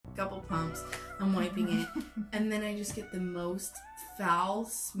couple pumps. I'm wiping it, and then I just get the most foul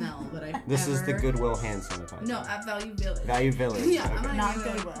smell that I've This ever... is the Goodwill hand sanitizer. No, at Value Village. Value Village. Yeah, okay. I'm Not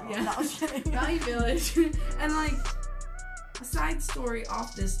gonna Goodwill. Yeah. No, I'm kidding. Value Village. And like, a side story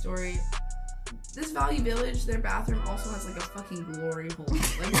off this story, this Value Village, their bathroom also has like a fucking glory hole.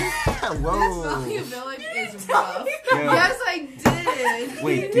 Like, Whoa. this Value Village is rough. Yeah. Yes, I did.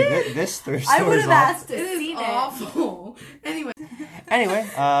 Wait, dude, this thrift I store would is have awful. asked to It see is awful. Anyway,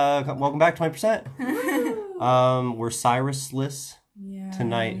 welcome back to 20%. We're Cyrus-less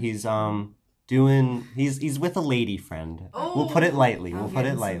tonight. He's he's with a lady friend. Oh. We'll put it lightly. We'll put it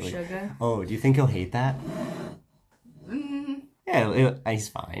Some lightly. sugar. Oh, do you think he'll hate that? Mm-hmm. Yeah, he's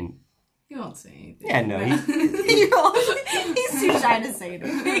fine. He won't say anything. Yeah, no. He's too shy to say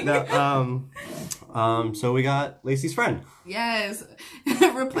anything. No, so we got Lacey's friend. Yes.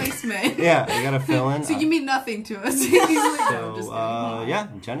 Replacement. Yeah, we got to fill in. So you mean nothing to us. Yeah,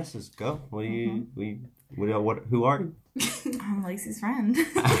 Genesis, go. What do you, who are you? I'm Lacey's friend.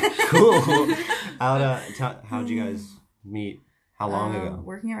 Cool. How'd you guys meet? How long ago?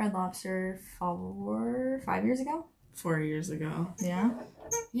 Working at Red Lobster 5 years ago. 4 years ago. Yeah.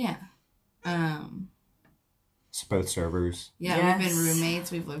 Yeah. Both servers. Yeah, Yes. we've been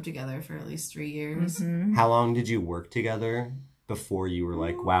roommates. We've lived together for at least 3 years. Mm-hmm. How long did you work together before you were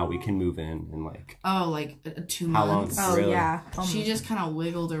like, wow, we can move in and like? Oh, like 2 How long? months. Oh Really? yeah. She just kind of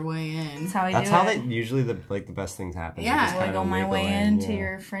wiggled her way in. That's how I That's do how it. they usually the best things happen. Yeah. They just I kinda wiggle my wiggle way in, into yeah.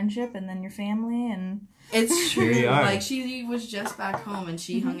 your friendship and then your family and. It's true. Here you are. Like she was just back home and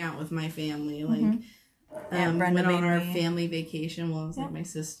she hung out with my family. Like Aunt Brenda went on made our me- family vacation. Well, it was like Yep. my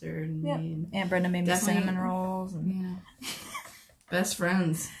sister and Yep. me. And Aunt Brenda made me Definitely- cinnamon rolls. And... yeah. Best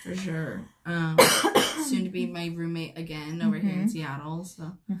friends for sure. Soon to be my roommate again over here in Seattle.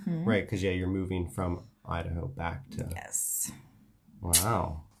 So Right, because you're moving from Idaho back to. Yes.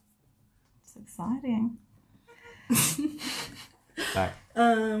 Wow. It's exciting. Back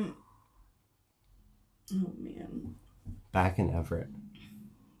oh man. back in Everett.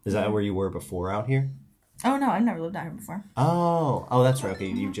 Is that where you were before out here? Oh no, I've never lived out here before. Oh, that's right. Okay,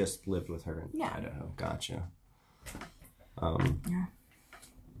 you just lived with her in Yeah. Idaho. Gotcha. Yeah.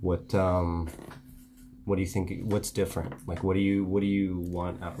 What do you think? What's different? Like, what do you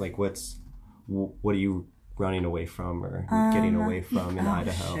want out? Like, what are you running away from or getting away from in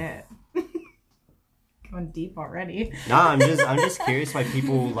Idaho? Shit. Going deep already. No, I'm just curious why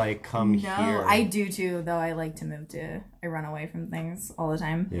people like come No, here. I do too. Though I like to move to. I run away from things all the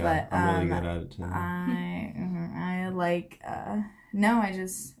time. Yeah, but I'm really good at it too. I like. No, I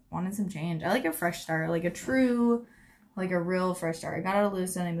just wanted some change. I like a fresh start, like a real fresh start. I got out of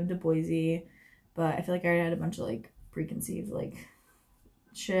Lewiston. I moved to Boise, but I feel like I already had a bunch of like preconceived like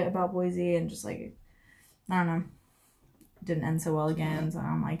shit about Boise and just like I don't know, didn't end so well again. So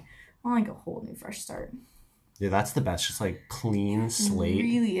I'm like, I want like a whole new fresh start. Yeah, that's the best. Just like clean slate. It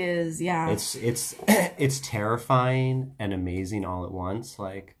really is, yeah. It's terrifying and amazing all at once.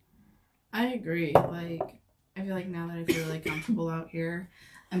 Like, I agree. Like, I feel like now that I feel like comfortable out here,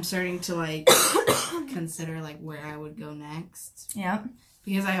 I'm starting to like consider like where I would go next. Yeah.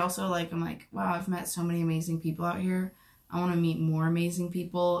 Because I also like, I'm like, wow, I've met so many amazing people out here. I want to meet more amazing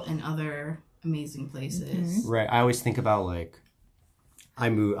people in other amazing places. right. I always think about like,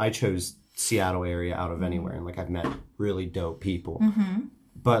 I chose Seattle area out of anywhere, and like I've met really dope people. Mm-hmm.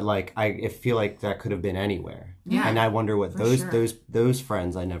 But like I feel like that could have been anywhere. Yeah, And I wonder what for sure. those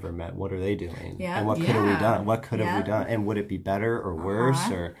friends I never met, what are they doing? Yeah. And what could have we Yeah. done? What could have we done? And would it be better or worse?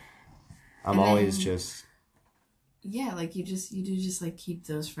 Or I'm And always then- just Yeah, like you do just like keep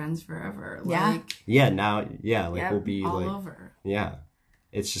those friends forever. Yeah. Like now Yep, we'll be all like over. yeah.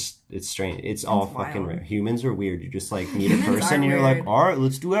 It's strange. It's all fucking wild. humans are weird. You just like meet a Humans person are and you're weird. like, all right,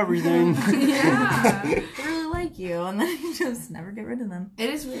 let's do everything. Yeah. I really like you, and then you just never get rid of them. It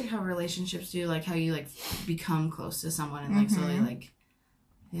is weird how relationships do, like how you like become close to someone and like slowly like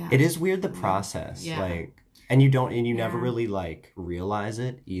yeah. It is weird the process. Yeah. Like and you never really like realize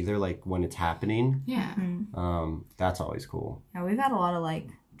it either, like when it's happening. Yeah. That's always cool. Yeah, we've had a lot of like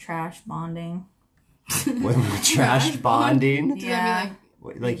trash bonding. With trash bonding. Does Yeah. that mean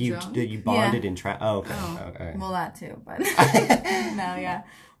Like you drunk? bonded in trash. Oh, okay. Oh. Okay. Well, that too, but no, yeah.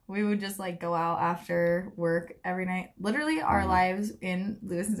 We would just like go out after work every night. Literally, our lives in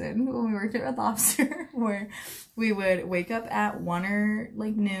Lewiston when we worked at Red Lobster, where we would wake up at 1 or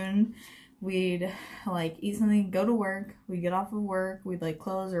like noon. We'd like eat something, go to work. We'd get off of work. We'd like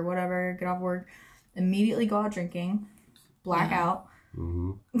close or whatever, get off work, immediately go out drinking, black out,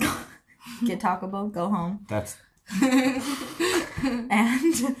 get Taco Bell, go home. That's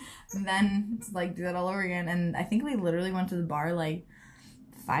And then like do that all over again. And I think we literally went to the bar like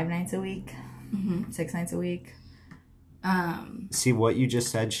 5 nights a week, 6 nights a week. See, what you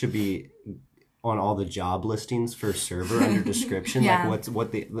just said should be on all the job listings for server under description. Yeah.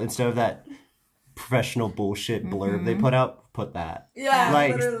 Like instead of that professional bullshit blurb they put out, put that. Yeah,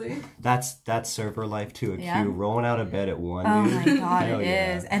 like, literally. That's server life to a Yeah. Q. Rolling out of bed at 1, Oh dude. my god, Hell it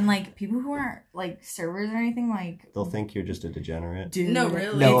yeah. is. And like people who aren't like servers or anything, like They'll think you're just a degenerate. dude, No,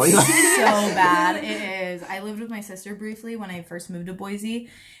 really. No, it's so bad. It is. I lived with my sister briefly when I first moved to Boise,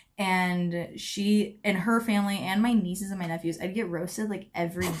 and she and her family and my nieces and my nephews, I'd get roasted like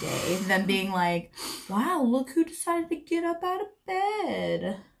every day. Them being like, "Wow, look who decided to get up out of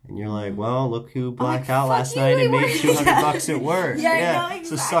bed." And you're like, well, look who blacked like, out fuck last you, night they and made were- $200 at work. Yeah, I know,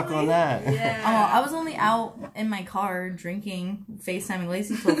 So suck exactly. on that. Yeah. I was only out in my car drinking, FaceTiming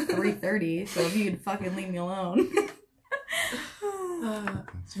Lacey till 3:30. So if you could fucking leave me alone.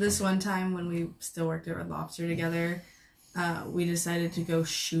 This one time when we still worked at Red Lobster together, we decided to go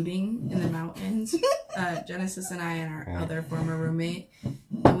shooting in the mountains. Genesis and I and our other former roommate,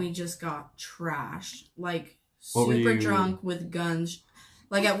 and we just got trashed. Like, What were super you- drunk with guns.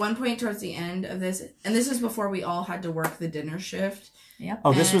 Like, at one point towards the end of this, and this is before we all had to work the dinner shift. Yep.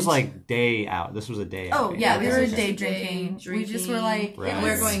 Oh, this was And- like day out. This was a day out. Oh, yeah, we this were was day just drinking. We just were like, Right. And we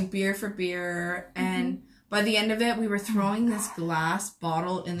were going beer for beer, and by the end of it, we were throwing this glass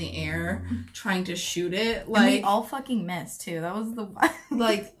bottle in the air, trying to shoot it. and we Like, all fucking missed too. That was the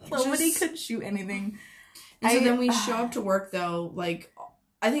like nobody just- could shoot anything. And so then we show up to work though. Like,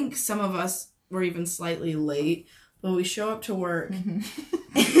 I think some of us were even slightly late, but we show up to work,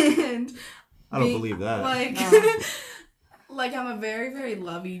 and I don't believe that. like. Like, I'm a very, very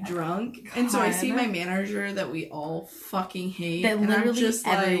lovey drunk. And so I see my manager that we all fucking hate. That and literally I'm just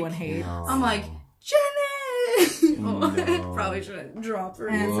everyone like, hates. No. I'm like, Jenny! No. Probably shouldn't drop her.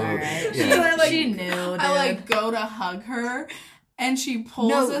 That's Whoa. alright. Yeah. So I, like, She knew. Dude. I like go to hug her, and she pulls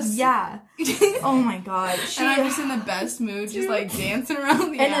no, us. yeah. Oh my god. And I'm just in the best mood, just like dancing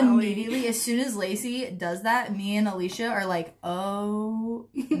around the And alley. immediately, as soon as Lacey does that, me and Alicia are like, "Oh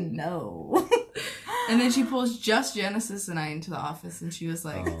no!" And then she pulls just Genesis and I into the office, and she was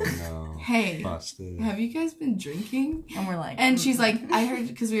like, Oh no. "Hey, Busted. have you guys been drinking?" And we're like, And she's like, "I heard,"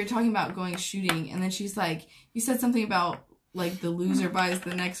 because we were talking about going shooting, and then she's like, "You said something about like the loser buys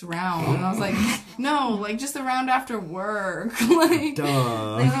the next round," and I was like, "No, like just the round after work." Like, Duh.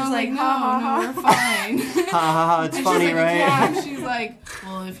 and I was like, "No, ha, we're fine." Ha ha ha, it's And funny, she's like, right? Yeah. She's like,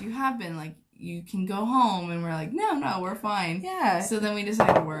 "Well, if you have been, like, you can go home," and we're like, "No, we're fine." "Yeah." So then we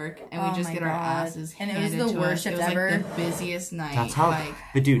decided to work, and Oh we just my get our God. asses And it handed was the to worst us. shift It was ever. like the busiest night. That's how. Like,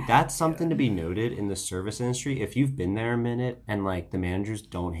 But dude, that's something to be noted in the service industry. If you've been there a minute and like the managers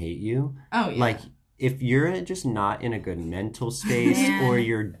don't hate you, oh yeah, like if you're just not in a good mental space, Man.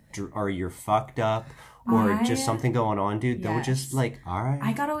 or you're fucked up, or just something going on, dude, they'll Yes. just like, all right.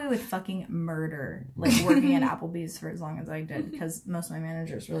 I got away with fucking murder, like working at Applebee's for as long as I did, because most of my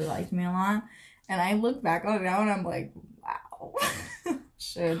managers really liked me a lot. And I look back on it now, and I'm like, wow,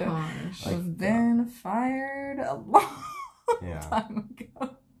 should Gosh. have been fired a long Yeah. time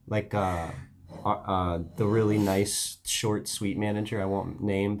ago. Like the really nice, short, sweet manager I won't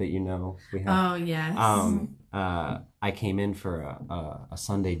name, but you know we have. Oh yes. I came in for a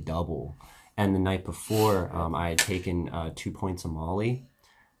Sunday double, and the night before, I had taken 2 points of Molly,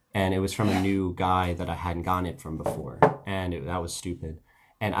 and it was from a new guy that I hadn't gotten it from before, and that was stupid.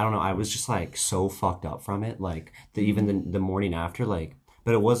 And I don't know, I was just like so fucked up from it, like even the morning after, like.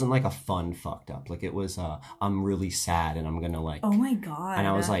 But it wasn't like a fun fucked up. Like it was, I'm really sad and I'm gonna like. Oh my god. And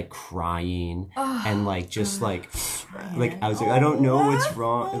I was like crying Ugh. and like just like I was like, I don't know what's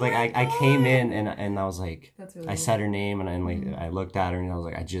wrong. Oh Like my I came in and I was like, That's really I said her name and like I looked at her and I was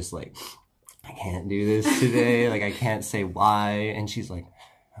like, I just like, I can't do this today. Like I can't say why. And she's like,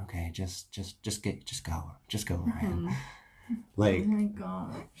 okay, just go, Ryan. Like, Oh my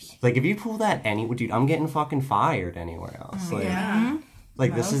gosh. like if you pull that anywhere, dude, I'm getting fucking fired anywhere else. Like, yeah.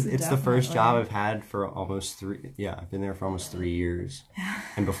 like this is Most it's the first job definitely. I've had for almost 3. Yeah, I've been there for almost 3 years,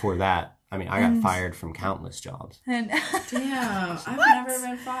 and before that, I mean, I got fired from countless jobs. And Damn, I've What? never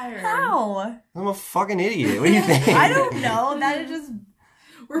been fired. how? I'm a fucking idiot. What do you think? I don't know. That is just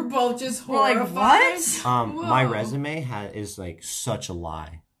We're both just we're like, horrified. what? My Whoa. resume is like such a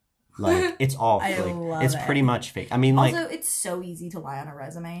lie. Like it's all I fake. love It's it. pretty much fake. I mean, like. Also, it's so easy to lie on a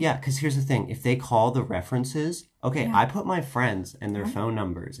resume. Yeah, because here's the thing. If they call the references, okay, Yeah. I put my friends and their phone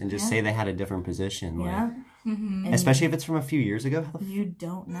numbers and just Yeah. say they had a different position. Yeah. Like, And Especially if it's from a few years ago. you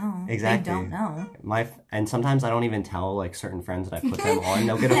don't know. Exactly. They don't know. And sometimes I don't even tell like certain friends that I put them on.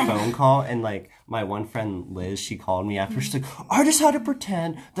 They'll get a phone call, and like my one friend Liz, she called me after. She's like, "I just had to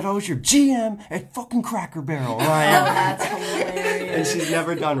pretend that I was your GM at fucking Cracker Barrel, right?" Oh, that's hilarious. And she's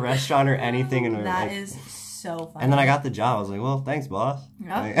never done restaurant or anything. And That like, is so funny. and then I got the job. I was like, "Well, thanks, boss."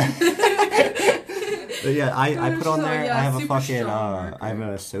 Yep. But yeah, I put on So, there. yeah, I have a super fucking strong I have an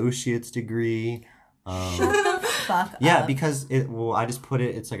associate's degree. Shut the fuck Yeah, up. because I just put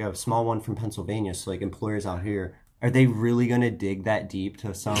it. It's like a small one from Pennsylvania. So like employers out here, are they really gonna dig that deep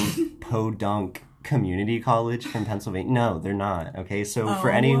to some podunk community college from Pennsylvania? No, they're not. Okay, so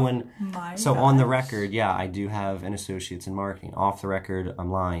for anyone, My so gosh. on the record, yeah, I do have an associate's in marketing. Off the record, I'm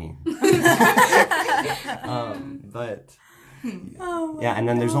lying. But Oh my yeah, and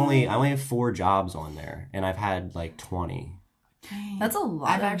then I only God. have 4 jobs on there, and I've had like 20. That's a lot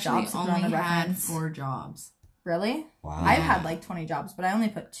I've of actually jobs to put on only the had reference. 4 jobs. Really? Wow. I've had like 20 jobs, but I only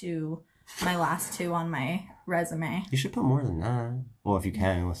put 2, my last 2 on my resume. You should put more than that. Well, if you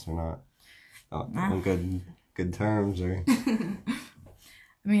can, unless they're not on good terms. Or I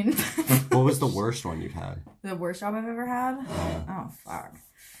mean, what was the worst one you've had? the worst job I've ever had? Oh, fuck.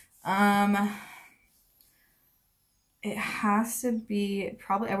 It has to be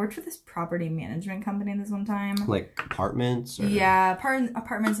probably, I worked for this property management company this one time. Like apartments? Or? Yeah,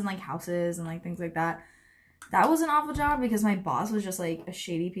 apartments and like houses and like things like that. That was an awful job because my boss was just like a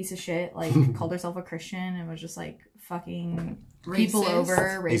shady piece of shit. Like called herself a Christian and was just like fucking people Racist. over.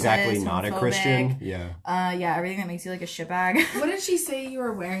 Racist, Exactly, not a homophobic. Christian. Yeah. Yeah, everything that makes you like a shitbag. What did she say you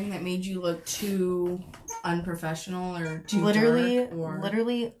were wearing that made you look too unprofessional or too literally, dark? Or...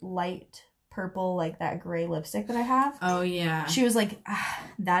 literally light purple, like that gray lipstick that I have. Oh, yeah. She was like,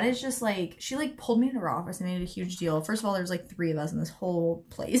 that is just like, she like pulled me into her office and made it a huge deal. First of all, there was like 3 of us in this whole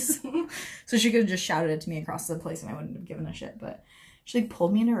place. So she could have just shouted it to me across the place and I wouldn't have given a shit. But she like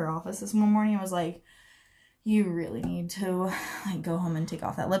pulled me into her office this one morning and was like, you really need to like go home and take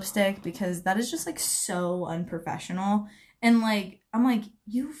off that lipstick because that is just like so unprofessional. And like, I'm like,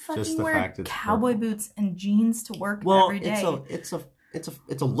 you fucking wear cowboy boots and jeans to work every day. It's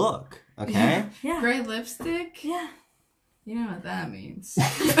a look, okay? Yeah. Gray lipstick? Yeah. You know what that means.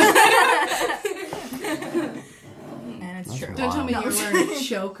 And it's That's true. Don't tell me Wow. you're wearing a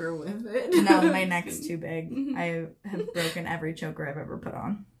choker with it. No, my neck's too big. I have broken every choker I've ever put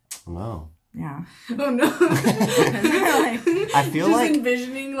on. No. Yeah. Oh, no. I feel just like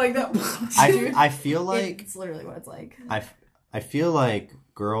envisioning like that. I feel like It's literally what it's like. I feel like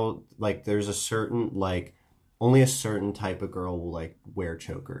there's a certain like only a certain type of girl will like wear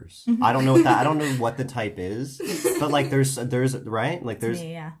chokers. I don't know what the type is, but like there's right like there's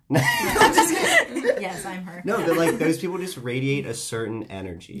Me, yeah. Yes, I'm her. no, but like those people just radiate a certain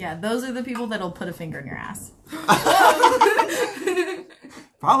energy. Yeah, those are the people that'll put a finger in your ass.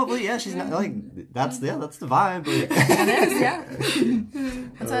 Probably, yeah. She's not like that's the vibe. Like. It is, yeah.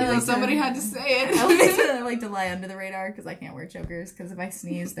 That's why I like somebody to, had to say it. I like to lie under the radar because I can't wear chokers because if I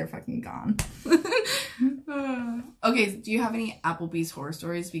sneeze, they're fucking gone. Okay, do you have any Applebee's horror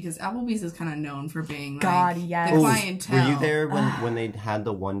stories? Because Applebee's is kind of known for being like God, yes. the Ooh, clientele. Were you there when they had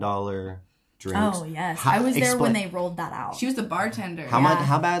the $1 drinks? Oh yes, I was there when they rolled that out. She was the bartender.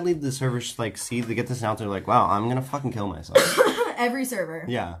 How badly did the servers like see to get this out? They're like, wow, I'm gonna fucking kill myself. Every server.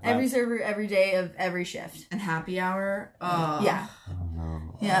 Yeah. Every server, every day of every shift. And happy hour. Yeah. Oh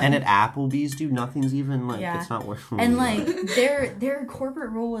no. Yeah. And at Applebee's, dude, nothing's even like Yeah. it's not worth. And like their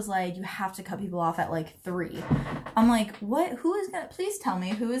corporate rule was like you have to cut people off at like 3. I'm like, what? Please tell me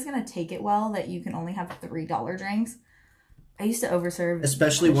who is gonna take it well that you can only have $3 drinks? I used to overserve,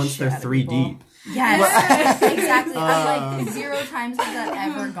 especially the once shit they're out of 3 people. deep. Yes, exactly. I'm like 0 times has that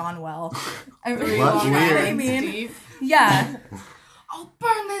ever gone well. What? You know what I mean? Deep. Yeah. I'll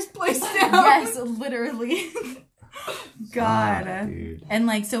burn this place down. Yes, literally. God. Dude. And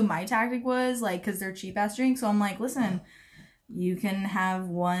like, so my tactic was like, because they're cheap ass drinks. So I'm like, listen, you can have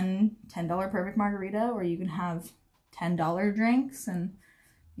one $10 perfect margarita, or you can have $10 drinks, and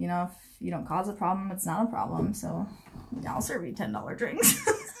you know, if you don't cause a problem, it's not a problem. So I'll serve you $10 drinks.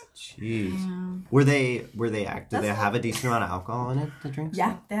 Jeez. Yeah. Were they did they That's have a decent amount of alcohol in it? The drinks?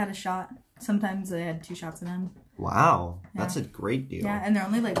 Yeah, they had a shot. Sometimes they had 2 shots in them. Wow, that's a great deal. Yeah, and they're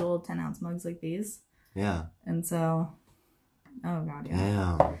only like little 10-ounce mugs like these. Yeah. And so, oh god,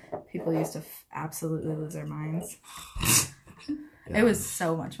 yeah. Damn. People used to absolutely lose their minds. Yeah. It was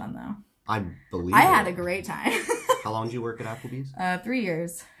so much fun though. I believe. I it. had a great time. How long did you work at Applebee's? 3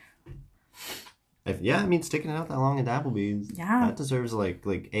 years. I mean, sticking it out that long at Applebee's, Yeah. that deserves like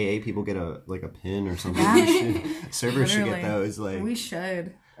AA people get a pin or something. Yeah. Servers should get Literally. those. Like, We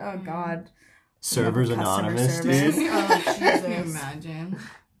should. Oh god. Servers Customer Anonymous, service. dude. Oh, Can you Jesus. imagine?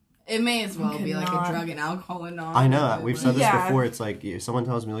 It may as well be like Cannot. a drug and alcohol anonymous. I know. We've said this Yeah. before. It's like if someone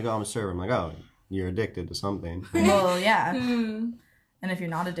tells me like, "Oh, I'm a server," I'm like, "Oh, you're addicted to something." Well, yeah. Hmm. And if you're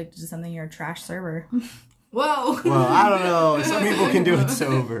not addicted to something, you're a trash server. Whoa. Well, I don't know. Some people can do it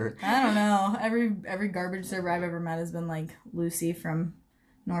sober. I don't know. Every garbage server I've ever met has been like Lucy from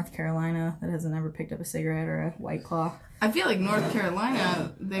North Carolina that hasn't ever picked up a cigarette or a White Claw. I feel like North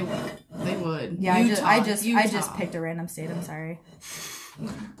Carolina, they would. Yeah, Utah, I just Utah. picked a random state. I'm sorry.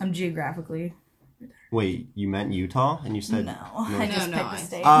 I'm geographically. Wait, you meant Utah, and you said No, I just No, picked I- a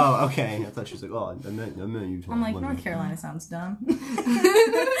state. Oh, okay. I thought she was like, "Oh, I meant Utah." I'm like, Whatever. North Carolina sounds dumb.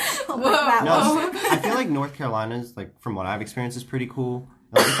 Whoa. That No, was- I feel like North Carolina's like from what I've experienced is pretty cool.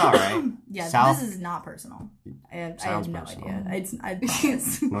 Like, it's all right. Yeah, South, this is not personal. I have Sounds no personal. idea. I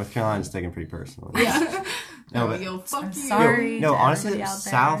promise. North Carolina's taken pretty personally. Yeah. No, No, but yo, fuck I'm you. sorry. no, to honestly, everybody out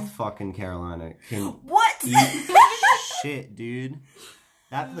there. South fucking Carolina can What? eat shit, dude.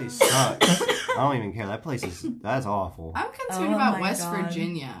 That place sucks. I don't even care. That place that's awful. I'm concerned Oh about my West God.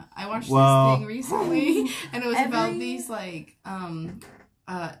 Virginia. I watched Well- this thing recently, and it was about Every- these like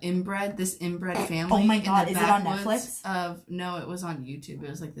inbred family. Oh my in God, the is it on backwoods Netflix? No, it was on YouTube. It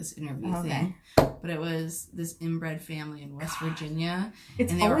was like this interview Okay. thing, but it was this inbred family in West Virginia,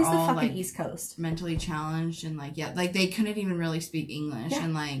 It's and they were always the all, fucking like, East Coast. mentally challenged, and like they couldn't even really speak English, Yeah.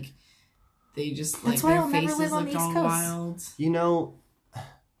 and like they just like That's why their I'll never faces live on looked the East all Coast. wild. You know,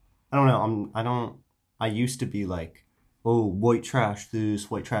 I don't know. I used to be like, oh, white trash this,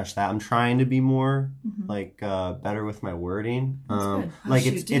 white trash that. I'm trying to be more like better with my wording. That's good. Oh, Like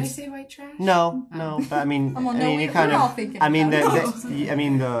shoot, did I it's say white trash? no, Oh. no. But I mean, Well, I no, mean, we, you kind we're all of. thinking I mean,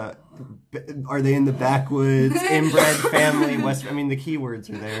 about the are they in the backwoods, inbred family, West? I mean, the keywords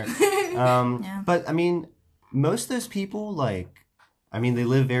are there. Yeah. But I mean, most of those people, like, I mean, they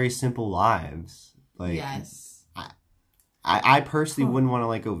live very simple lives. Like, Yes. I personally wouldn't want to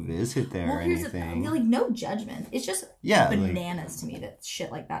like go visit there Well, or here's anything. like no judgment. It's just Yeah, like- bananas to me that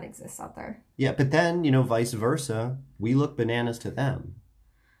shit like that exists out there. Yeah, but then, you know, vice versa, we look bananas to them.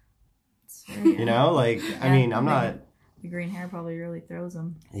 You know, like, I Yeah, mean, I'm the- not. The green hair probably really throws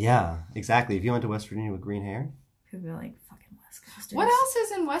them. Yeah, exactly. If you went to West Virginia with green hair, Could be like fucking West Coasters. What else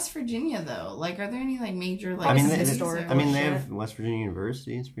is in West Virginia though? Like, are there any like major like? I mean, cities historic- or- I mean, they shit. have West Virginia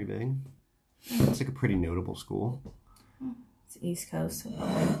University. It's pretty big. It's like a pretty notable school. It's East Coast.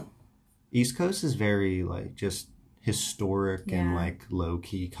 East Coast is very like just historic and Yeah. like low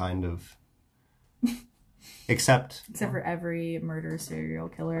key kind of. Except Except for every murder serial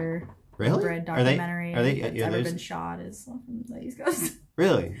killer really bread are they documentary that's yeah, ever there's- been shot is from the East Coast.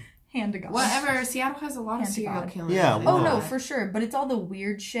 really Hand to God. Whatever. Seattle has a lot of Hand to serial God. killers. Yeah, I Oh know no, that. for sure. But it's all the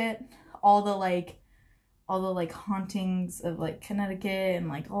weird shit. All the like hauntings of like Connecticut and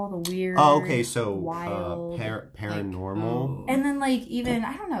like all the weird. oh okay so wild. paranormal. And then like even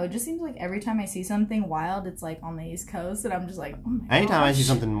I don't know. It just seems like every time I see something wild, it's like on the East Coast, and I'm just like, oh my Anytime I gosh. see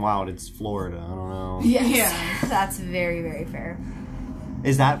something wild, it's Florida. I don't know. Yes. Yeah. That's very very fair.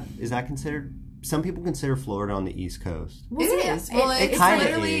 Is that considered? Some people consider Florida on the East Coast. Well, It yeah, is. Well, it it's kinda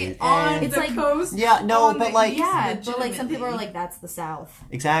literally is. on It's the like- coast. Yeah, no, on but the like- east, yeah, but like some people are legitimately. like that's the South.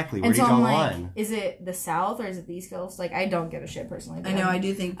 Exactly. Where And do so you draw I'm the like, line? is it the South or is it the East Coast? Like, I don't give a shit personally. but I know. I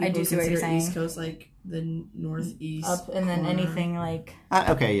do think I people do see what you're consider East saying. Coast like the northeast up and then corner. anything like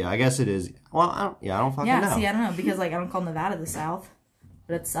Okay, yeah, I guess it is. Well, I don't fucking know. see, I don't know because like I don't call Nevada the South,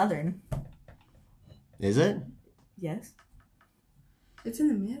 but it's Southern. Is it? Yes, It's in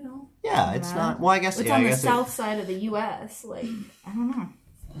the middle. Yeah, it's Nevada. not. Well, I guess. it's yeah, on I the guess south side of the U.S. Like I don't know.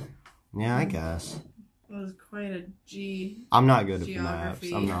 Yeah, I guess. It was quite a G I'm not good at maps.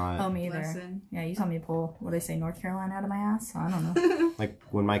 Geography. I'm not. Oh, me either. lesson. Yeah, you saw me pull what I say North Carolina out of my ass. So I don't know. Like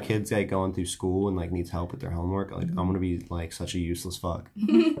when my kids like going through school and like needs help with their homework, like Mm-hmm. I'm gonna be like such a useless fuck.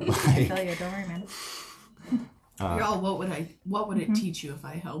 I Like, tell you, don't worry, man. You're all, what would it teach you if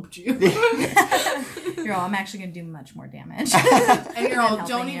I helped you? You're all. I'm actually gonna do much more damage. And you're all, Than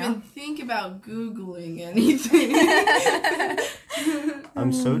don't helping even you. think about Googling anything.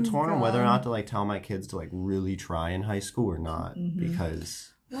 I'm so Oh, torn on whether or not to like tell my kids to like really try in high school or not Mm-hmm.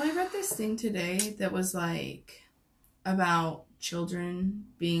 because Well, I read this thing today that was like about children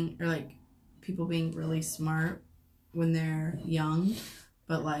being, or like people being really smart when they're young,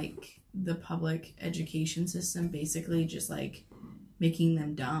 but like the public education system basically just like making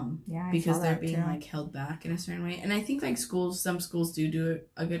them dumb Yeah, I because saw they're that, being too. like held back in a certain way. And I think like some schools do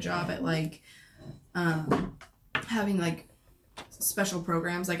a good job at like having like special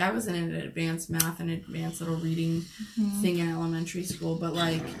programs. Like I was in an advanced math and advanced little reading thing in elementary school, but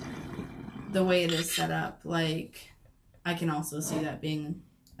like the way it is set up, like I can also see that being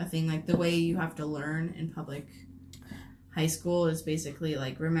a thing. Like, the way you have to learn in public high school is basically,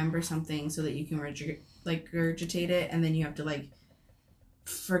 like, remember something so that you can regurgitate it, and then you have to, like,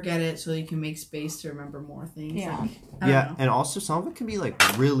 forget it so you can make space to remember more things. Yeah. Like, I don't know. And also some of it can be like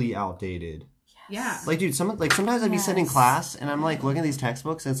really outdated. Yeah. Like, dude, sometimes I'd be sitting in class and I'm like looking at these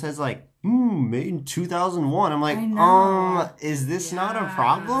textbooks and it says like, made in 2001. I'm like, is this not a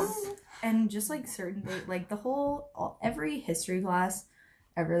problem? And just like certain things, like every history class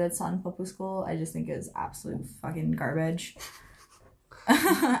ever that's taught in public school, I just think is absolute fucking garbage.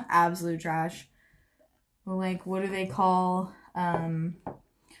 Absolute trash. Like, what do they call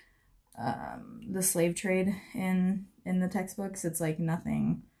the slave trade in the textbooks? It's like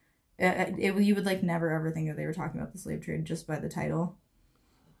nothing. You would like never ever think that they were talking about the slave trade just by the title.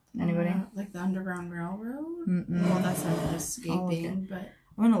 Anybody? Like the Underground Railroad? Mm-mm. Well, that's not escaping, but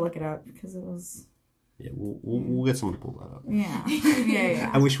I'm gonna look it up because it was. Yeah, we'll get someone to pull that up. Yeah.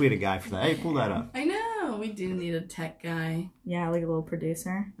 Yeah. I wish we had a guy for that. Hey, pull that up. I know we do need a tech guy, Yeah, like a little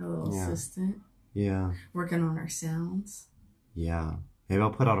producer. a little assistant, Yeah. working on our sounds. Yeah. Maybe I'll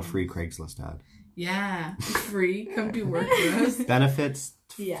put out a free Craigslist ad. Yeah, free. Come do work for us. Benefits.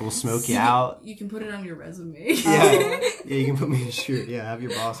 Yeah. We'll smoke you out. You can put it on your resume. Yeah. Yeah, you can put me in a shirt. Yeah, have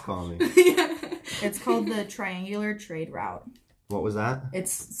your boss call me. Yeah. It's called the Triangular Trade Route. What was that?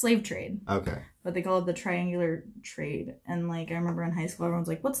 It's slave trade, Okay. but they call it the Triangular Trade. And like I remember in high school, everyone's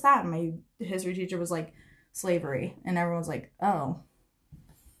like, "What's that?" And my history teacher was like, "Slavery," and everyone's like, "Oh,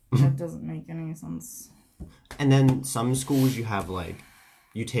 that doesn't make any sense." And then some schools you have like,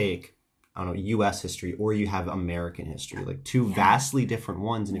 you take, I don't know, U.S. history or you have American history, like two vastly different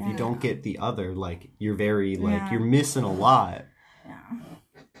ones. And if you don't get the other, like you're very like you're missing a lot. Yeah,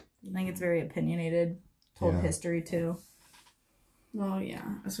 I think it's very opinionated. Told history too. Well, yeah,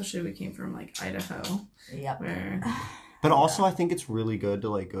 especially we came from like Idaho. Yep. Where... But also, I think it's really good to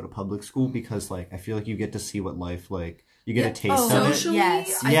like go to public school because like I feel like you get to see what life like. You get a taste of it. Socially,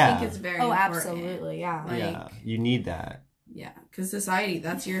 Yes. I think it's very important. Absolutely, yeah. Like, Yeah, you need that. Yeah, because society,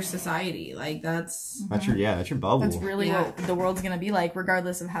 that's your society. Like, that's... That's your bubble. That's really what the world's gonna be like,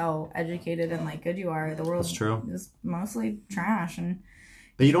 regardless of how educated and like good you are. The world is mostly trash, and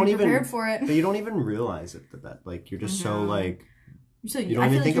but you don't even prepared for it. But you don't even realize it that like you're just so like so you don't I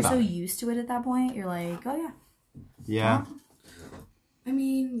even feel think like you're about so it. used to it at that point. You're like, oh yeah. Yeah. I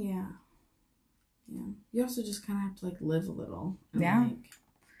mean, yeah. You also just kind of have to like live a little. And, Yeah. Like,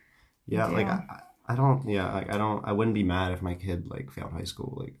 Yeah, like I don't. Yeah, like I don't. I wouldn't be mad if my kid like failed high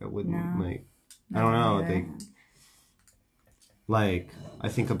school. Like I wouldn't like. I don't know. Like I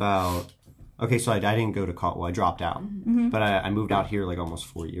think about. Okay, so I didn't go to college. Well, I dropped out, but I moved out here like almost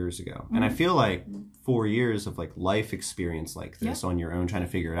 4 years ago, and I feel like 4 years of like life experience like this on your own, trying to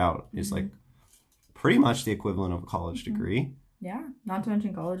figure it out, is like pretty much the equivalent of a college degree. Yeah, not to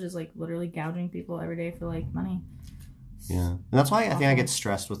mention college is like literally gouging people every day for like money. Yeah, and that's why I think I get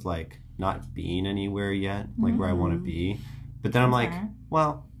stressed with like not being anywhere yet, like where I want to be. But then I'm like,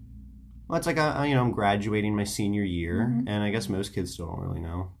 well, it's like I'm graduating my senior year, and I guess most kids still don't really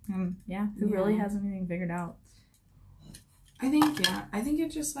know. Who really has anything figured out? I think it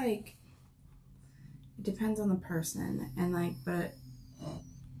just like it depends on the person, and like, but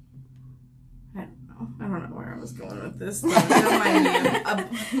I don't know where I was going with this. But don't mind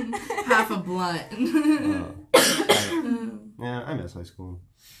me, half a blunt. Yeah, I miss high school.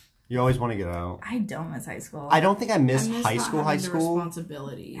 You always want to get out. I don't miss high school. I don't think I miss high not school. having the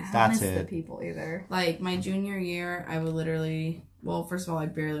responsibilities. I don't That's miss it. the people either. Like my junior year, I would literally. Well, first of all, I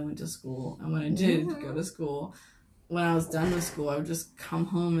barely went to school, and when I did go to school, when I was done with school, I would just come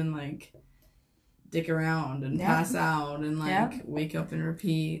home and like dick around and pass out and like wake up and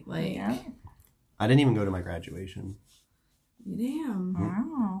repeat. Like, I didn't even go to my graduation. Damn.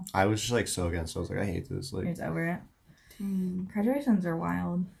 Wow. I was just like so against it. I was like, I hate this. Like, It's over it. Graduations are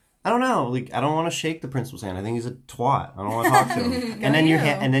wild. I don't know. Like, I don't want to shake the principal's hand. I think he's a twat. I don't want to talk to him. and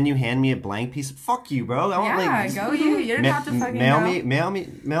then you hand me a blank piece. Fuck you, bro. I want, go you. You didn't have to fucking mail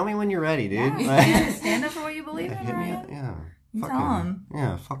me when you're ready, dude. Yeah, stand up for what you believe in, Hit me right? up. Yeah. You Fuck tell him. him.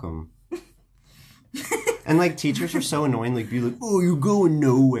 Yeah, fuck him. And like teachers are so annoying. Like, be like, oh, you're going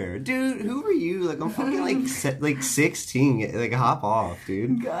nowhere, dude. Who are you? Like, I'm fucking like 16. Like, hop off,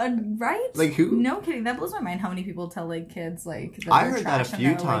 dude. God, right? Like who? No kidding. That blows my mind. How many people tell like kids like that I they're heard that a trash and few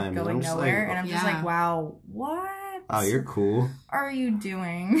they're, times. like, going I'm just nowhere, like, and I'm just like, wow, what? Oh, you're cool. Are you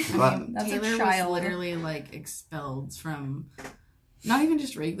doing? But That's Taylor a child. was literally like expelled from not even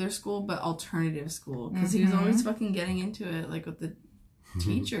just regular school, but alternative school because he was always fucking getting into it, like with the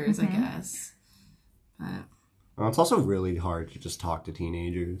teachers, I guess. But It's also really hard to just talk to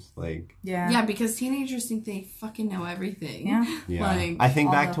teenagers. Like, Yeah, because teenagers think they fucking know everything. Yeah. Like, I think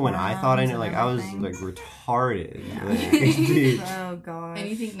all back the to when I thought I knew, hormones like, and I was, everything. like, retarded. Yeah. Like, dude. Oh gosh. and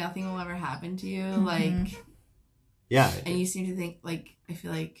you think nothing will ever happen to you. Mhm. Like, Yeah. and you seem to think, like, I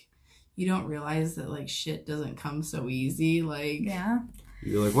feel like you don't realize that, like, shit doesn't come so easy. Like, Yeah.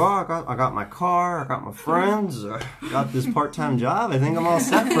 You're like, well, I got my car, I got my friends, I got this part-time job. I think I'm all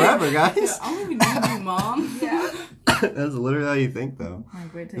set forever, guys. I don't even need you, Mom. Yeah. That's literally how you think, though.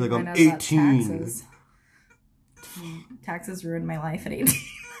 Like, wait till You're you like, find I'm out about 18. taxes. Taxes ruined my life at 18.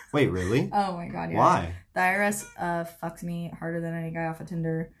 Wait, really? Oh my god, yeah. Why? The IRS fucks me harder than any guy off of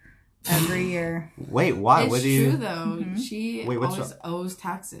Tinder every year. Wait, why? It's What do true, you? though. Mhm. She Wait, what's always owes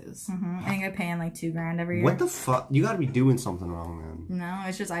taxes. I think I pay in like $2,000 every year. What the fuck? You gotta be doing something wrong, man. No,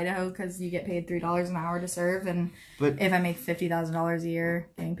 it's just Idaho because you get paid $3 an hour to serve, and But if I make $50,000 a year,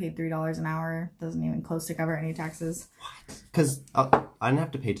 getting paid $3 an hour doesn't even close to cover any taxes. because I didn't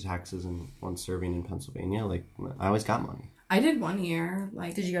have to pay taxes when serving in Pennsylvania. Like, I always got money. I did 1 year.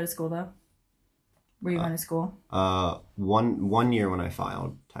 Like, Did you go to school though? Were you going to school? One year when I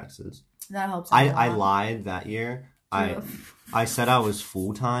filed taxes. That helps. I lied that year. I said I was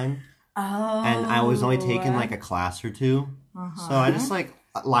full time. Oh. And I was only taking like a class or two. So I just like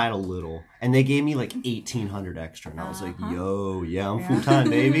lied a little. And they gave me like 1,800 extra. And I was like, yo, yeah, I'm full time,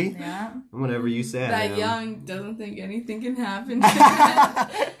 baby. Yeah. Whatever you say. that young doesn't think anything can happen.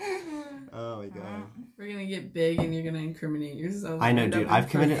 Oh my god. We're gonna get big and you're gonna incriminate yourself. I know, End dude. up in I've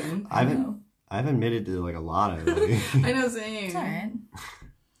committed. prison. I've admitted to like a lot of it. I know, same. It's alright.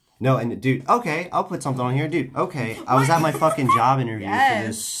 No, and dude, okay, I'll put something on here, dude. Okay, I was at my fucking job interview for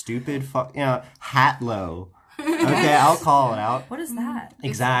this stupid Hatlow. Okay, I'll call it out. What is that?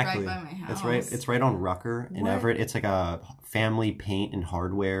 Exactly. It's right by my house. It's right on Rucker in What? Everett. It's like a family paint and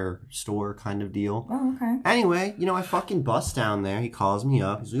hardware store kind of deal. Oh, okay. Anyway, I fucking bust down there. He calls me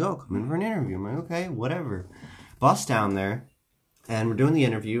up. He's like, oh, come in for an interview. I'm like, okay, whatever. Bust down there, and we're doing the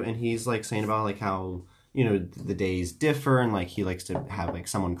interview, and he's like saying about like how, the days differ, and like he likes to have like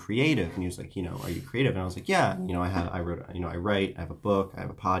someone creative. And he was like, are you creative? And I was like, yeah, I write, I have a book, I have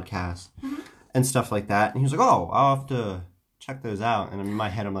a podcast, and stuff like that. And he was like, oh, I'll have to check those out. And in my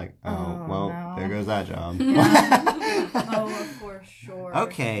head, I'm like, oh well, no. there goes that job. Oh, for sure.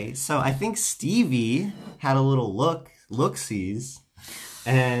 Okay, so I think Stevie had a little look-sees,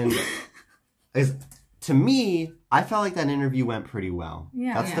 and to me, I felt like that interview went pretty well.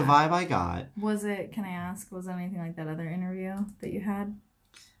 Yeah. That's the vibe I got. Can I ask, was it anything like that other interview that you had?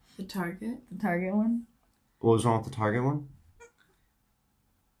 The Target. The Target one? What was wrong with the Target one?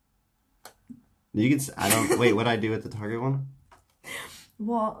 You can. Wait, what'd I do at the Target one?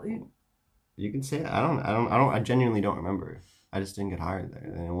 Well, You can say it. I genuinely don't remember. I just didn't get hired there. They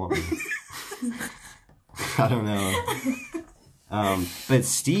didn't want me. I don't know. But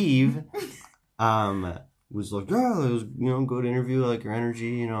Steve, was like, yeah, it was, good interview, like your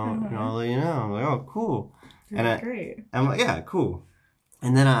energy, I'll let you know. I'm like, oh, cool. great. I'm like, yeah, cool.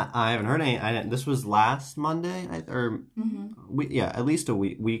 And then I haven't heard any. This was last Monday, at least a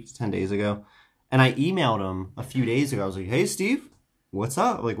week to 10 days ago. And I emailed him a few days ago. I was like, hey, Steve, what's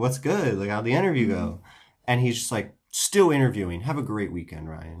up? Like, what's good? Like, how'd the interview go? And he's just like, still interviewing. Have a great weekend,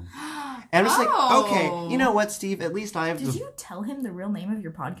 Ryan. And I'm just like, okay, you know what, Steve? At least I have Did you tell him the real name of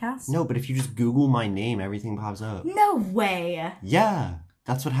your podcast? No, but if you just Google my name, everything pops up. No way. Yeah.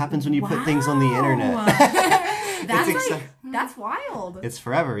 That's what happens when you put things on the internet. That's wild. It's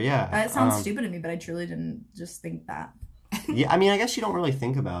forever, yeah. That sounds stupid to me, but I truly didn't just think that. Yeah, I mean, I guess you don't really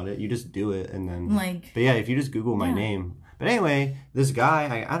think about it. You just do it, and then... But yeah, if you just Google my name... But anyway, this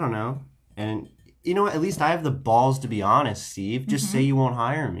guy, I don't know. And you know what? At least I have the balls to be honest, Steve. Just say you won't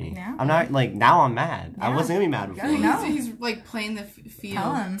hire me. Yeah. I'm not, now I'm mad. Yeah. I wasn't going to be mad before. No. He's like playing the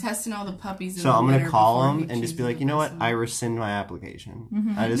field, testing all the puppies. In So the I'm going to litter call before him he and just be chooses like, the you know what? best I one. rescind my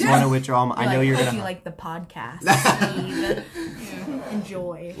application. I just want to withdraw. I know you're going to... you like the podcast, Steve.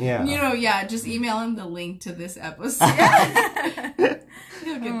 Enjoy. Yeah. Just email him the link to this episode.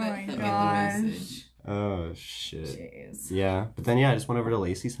 He'll get the message. Oh, shit. Jeez. Yeah. But then, I just went over to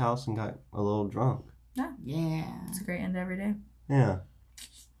Lacey's house and got a little drunk. Yeah. It's a great end to every day. Yeah.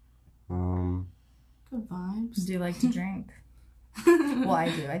 Good vibes. Do you like to drink? Well, I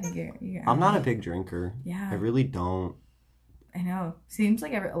do. I think you're I'm not a big drinker. Yeah. I really don't. I know. Seems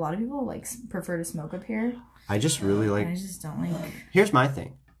like a lot of people prefer to smoke up here. I just really I just don't like. Here's my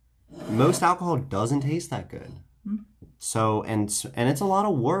thing. Most alcohol doesn't taste that good. So and it's a lot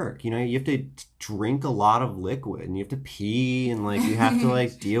of work. You know, you have to drink a lot of liquid, and you have to pee, and like you have to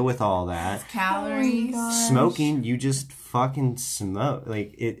like deal with all that. Calories. Smoking, you just fucking smoke.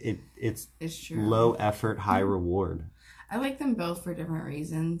 Like it's true. Low effort, high reward. I like them both for different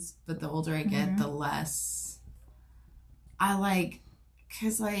reasons, but the older I get, the less I like,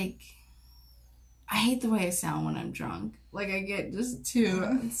 because like I hate the way I sound when I'm drunk. Like I get just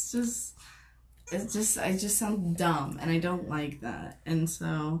too, I just sound dumb, and I don't like that. And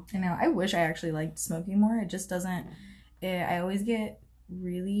so I know, I wish I actually liked smoking more. It just doesn't, I always get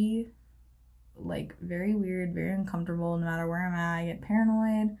really like very weird, very uncomfortable no matter where I'm at. I get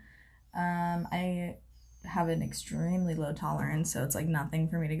paranoid. I have an extremely low tolerance, so it's like nothing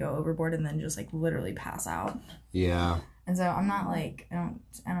for me to go overboard and then just like literally pass out. Yeah. And so I'm not like, I don't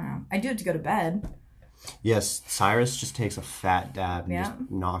know. I do it to go to bed. Yes, Cyrus just takes a fat dab and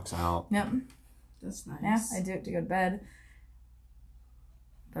just knocks out. Yep. That's nice. Yeah, I do it to go to bed.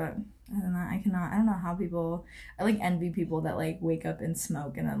 But other than that, I don't know how people, I like envy people that like wake up and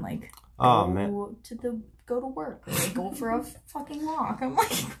smoke and then like go to work or like go for a fucking walk. I'm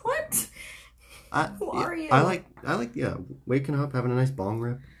like, what? Who are you? I like waking up, having a nice bong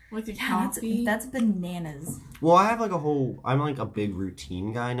rip. Like a coffee. That's bananas. Well, I have like I'm like a big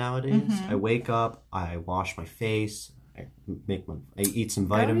routine guy nowadays. I wake up, I wash my face, I eat some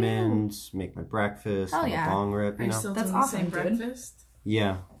vitamins, make my breakfast, have a bong rip, you know. Still that's doing awesome, the same breakfast?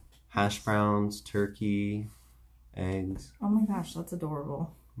 Yeah. Hash browns, turkey, eggs. Oh my gosh, that's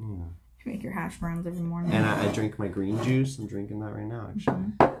adorable. Yeah. You make your hash browns every morning. And I drink my green juice. I'm drinking that right now,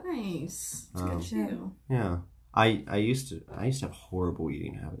 actually. Nice. That's good too. Yeah. I used to have horrible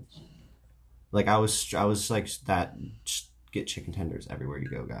eating habits. Like I was like that just get chicken tenders everywhere you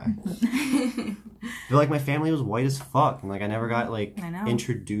go guy. But like my family was white as fuck, and like I never got like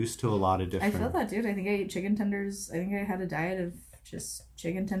introduced to a lot of different. I feel that, dude. I think I ate chicken tenders. I think I had a diet of just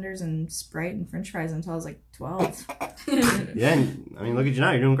chicken tenders and Sprite and French fries until I was like 12. Yeah, and, I mean, look at you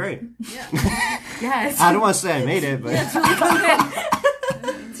now. You're doing great. Yeah. Yeah. I don't want to say I made it, but it's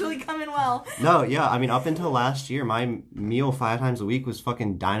really coming well. No, yeah. I mean, up until last year, my meal 5 times a week was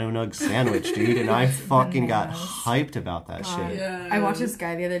fucking Dino Nug sandwich, dude, and I fucking got hyped about that shit. Yeah. I watched this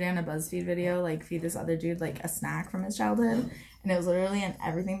guy the other day on a BuzzFeed video, like feed this other dude like a snack from his childhood, and it was literally an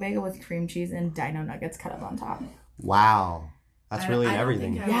everything bagel with cream cheese and Dino Nuggets cut up on top. Wow, that's really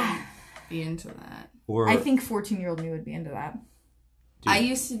everything. I would be into that. Or I think 14-year-old me would be into that. Dude. I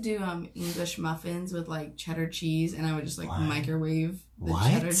used to do English muffins with like cheddar cheese, and I would just like microwave the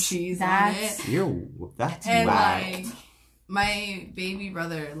cheddar cheese on it. That's and whack. like my baby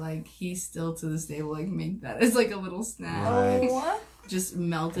brother, like he still to this day will like make that as like a little snack. Oh. Just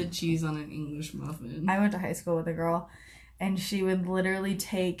melted cheese on an English muffin. I went to high school with a girl, and she would literally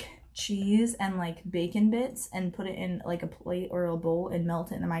take cheese and like bacon bits and put it in like a plate or a bowl and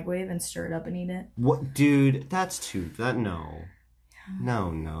melt it in the microwave and stir it up and eat it. What, dude?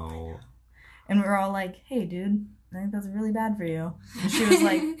 No. And we were all like, "Hey, dude, I think that's really bad for you." And she was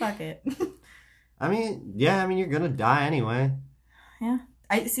like, "Fuck it." I mean, you're gonna die anyway. Yeah.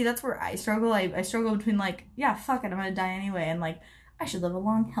 I see. That's where I struggle. I struggle between like, yeah, fuck it, I'm gonna die anyway, and like, I should live a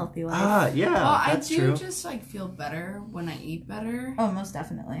long, healthy life. Yeah. Well, that's I do true. just like feel better when I eat better. Oh, most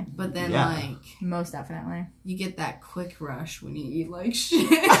definitely. But then like Most definitely. you get that quick rush when you eat like shit.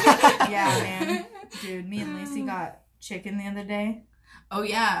 Yeah, man. Dude, me and Lacey got chicken the other day. Oh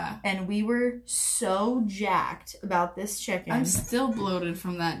yeah. And we were so jacked about this chicken. I'm still bloated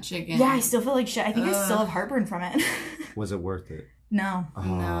from that chicken. Yeah, I still feel like shit. I think I still have heartburn from it. Was it worth it? No. Oh,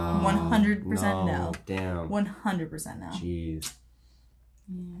 No. 100% no. Damn. 100% no. Jeez.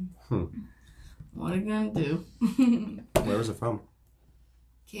 Yeah. What are you gonna do? Where was it from?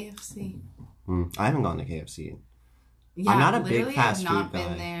 KFC. I haven't gone to KFC. Yeah, I'm not a big fast I've not food guy.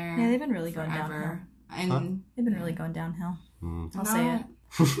 been there. Yeah, they've been really going downhill. forever. And They've been really going downhill. I'll say not-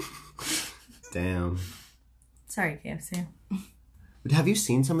 it. Damn. Sorry, KFC. But have you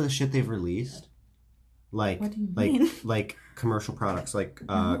seen some of the shit they've released? Like, What do you mean? like commercial products, like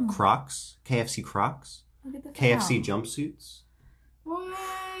Crocs, KFC Crocs, Look at the KFC jumpsuits. What?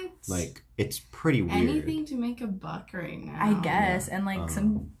 Like, it's pretty weird. Anything to make a buck right now. I guess. And like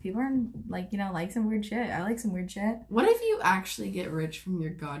some people are like, like some weird shit. I like some weird shit. What if you actually get rich from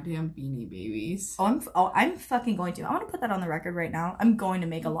your goddamn Beanie Babies? I'm fucking going to. I want to put that on the record right now. I'm going to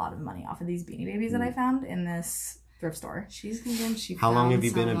make a lot of money off of these Beanie Babies that I found in this thrift store. She's convinced she How long found have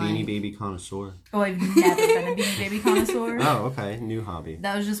you been a some, Beanie like- Baby connoisseur? Oh, I've never been a Beanie Baby connoisseur. Oh, okay. New hobby.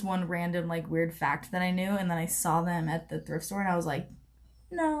 That was just one random like weird fact that I knew, and then I saw them at the thrift store and I was like,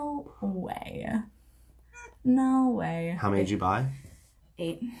 no way. No way. How many did you buy?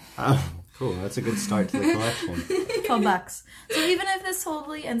 8. Oh, cool. That's a good start to the collection. $12. So even if this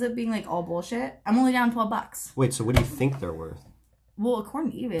totally ends up being like all bullshit, I'm only down $12. Wait, so what do you think they're worth? Well,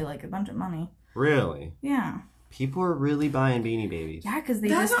 according to eBay, like a bunch of money. Really? Yeah. People are really buying Beanie Babies. Yeah, because they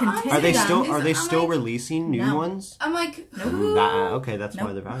That's just what I'm continue. Are they saying. still? Is Are they it- I'm still like- releasing new No. ones? I'm like, Nope. who? Okay, that's why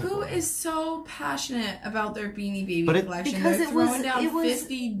Nope. they're valuable. Who is so passionate about their Beanie Baby But collection? Because They're it was throwing down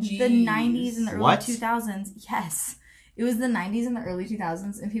 50 G's. the 90s and the early What? 2000s. Yes. It was the 90s and the early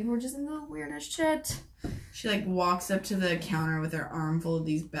 2000s, and people were just into the weirdest shit. She like walks up to the counter with her arm full of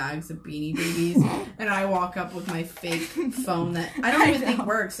these bags of Beanie Babies, and I walk up with my fake phone that I don't even think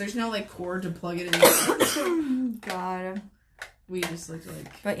works. There's no like cord to plug it in. God. We just looked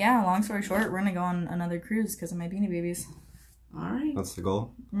like, But yeah, long story short, we're gonna go on another cruise because of my Beanie Babies. all right. That's the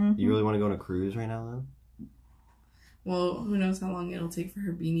goal. Mm-hmm. You really want to go on a cruise right now, though? Well, who knows how long it'll take for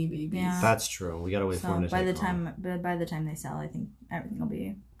her Beanie Babies. Yeah. That's true. We gotta wait for So them to by the take off. by the time they sell, I think everything will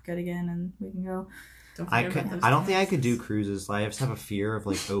be good again, and we can go. Don't I forget could. about those I don't think I cans. could do cruises. I just have a fear of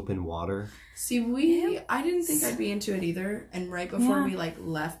like open water. See, I didn't think I'd be into it either. And right before Yeah. we like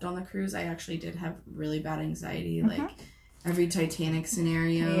left on the cruise, I actually did have really bad anxiety. Like every Titanic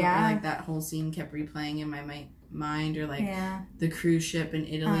scenario, or Yeah. like that whole scene kept replaying in my mind, or like Yeah. the cruise ship in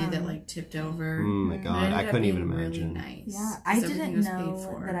Italy that like tipped over. Oh my But it god, ended I up couldn't even being imagine. Really nice. Yeah, 'cause I everything didn't was paid know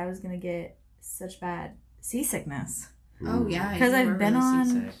for. that I was gonna get such bad seasickness. Oh yeah, Because you I've were been really on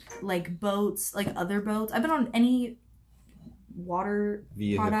seasick. like boats, like other boats. I've been on any water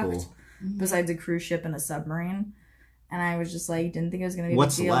Vehicle. product besides a cruise ship and a submarine, and I was just like, didn't think it was gonna be.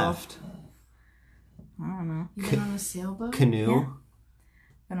 What's a big deal. left? I don't know. You been on a sailboat? Canoe. Yeah.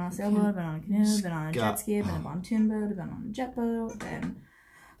 Been on a sailboat, been on a canoe, been on a Scott. jet ski, been on a pontoon boat, been on a jet boat, been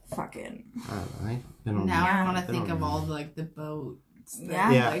fucking. I don't know. I've been on. Now Yeah. I want to Been think on- of all like the boats. That,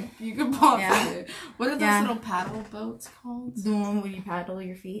 Yeah. Yeah. Like you could possibly. Yeah. What are those Yeah. little paddle boats called? The one where you paddle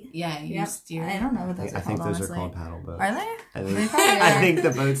your feet. Yeah, you Yep. steer. I don't know what those I are think called, those honestly. are called paddle boats. Are they? I They think, probably I are. think the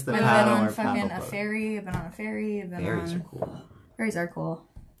boats that I've paddle been on are fucking paddle a boats. ferry. I've been on a ferry. I've been Ferries are on. cool. Ferries are cool.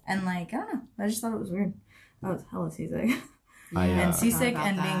 And like, I don't know. I just thought it was weird. I was hella seasick. I, And uh, seasick about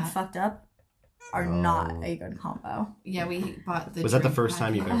and being that. fucked up are Oh. not a good combo. Yeah, we bought the. Was that the drink first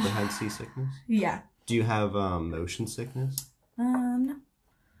time you've package. ever had seasickness? Yeah. Do you have motion sickness? No.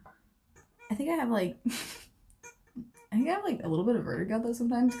 I think I have like. I think I have like a little bit of vertigo though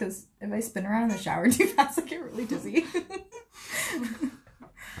sometimes because if I spin around in the shower too fast, I get really dizzy. I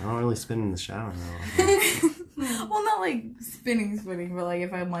don't really spin in the shower though. Well, not like spinning, but like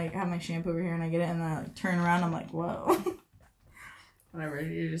if I'm like have my shampoo over here and I get it and then I like, turn around, I'm like, whoa. Whenever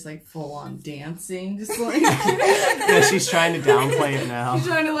you're just like full on dancing, just like. Yeah, she's trying to downplay it now. She's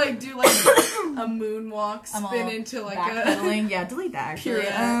trying to like do like a moonwalk, I'm spin all into like a. backpedaling. Yeah, delete that actually.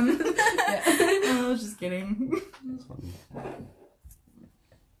 Period. I was just kidding. That's funny.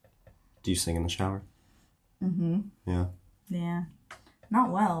 Do you sing in the shower? Mhm. Yeah. Yeah.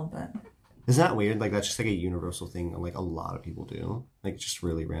 Not well, but Isn't that weird? Like that's just like a universal thing that like a lot of people do. Like just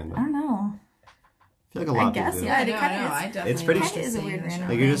really random. I don't know. I feel like a lot I of people guess, do. yeah. I it know, kinda I know. is. I definitely. It's pretty- like to Kinda is a sing weird in the random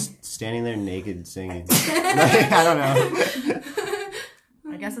Like shower. you're just standing there naked singing. Like, I don't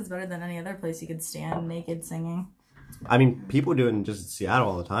know. I guess it's better than any other place you could stand naked singing. I mean, people do it in just Seattle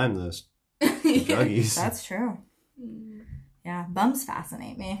all the time. Those druggies. That's true. Yeah, bums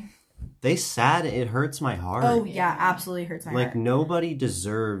fascinate me. They sad. It hurts my heart. Oh yeah, absolutely hurts my Like heart. nobody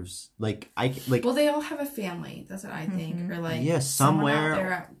deserves. Like I like. Well, they all have a family. That's what I think. Or like Yeah, someone somewhere- out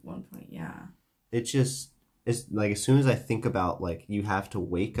there at one point. Yeah. It just it's like as soon as I think about like you have to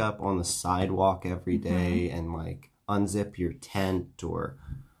wake up on the sidewalk every day and like unzip your tent or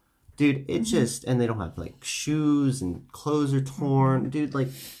dude, it just and they don't have like shoes and clothes are torn. Dude, like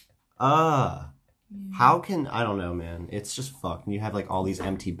how can I don't know, man. It's just fucked. And you have like all these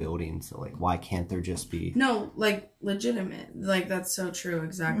empty buildings, so like why can't there just be No, like legitimate. Like that's so true.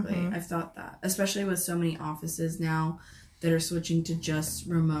 Exactly. I've thought that, especially with so many offices now that are switching to just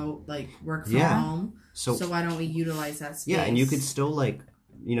remote, like work from Yeah. home. so So why don't we utilize that space? yeah, and you could still like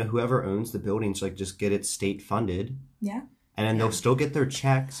whoever owns the buildings like just get it state funded. Yeah. And then they'll still get their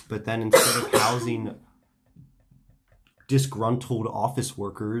checks, but then instead of housing disgruntled office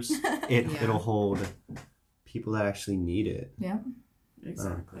workers, it'll hold people that actually need it. Yeah.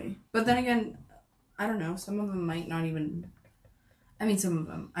 Exactly. But then again, I don't know. Some of them might not even. I mean, some of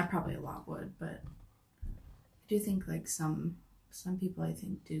them. I probably a lot would, but I do think like some people I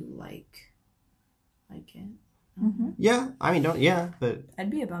think do like it. Yeah, I mean, but I'd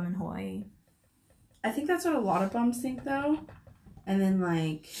be a bum in Hawaii. I think that's what a lot of bums think though. And then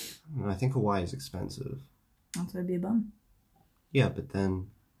like I think Hawaii is expensive. That's why I'd be a bum. Yeah, but then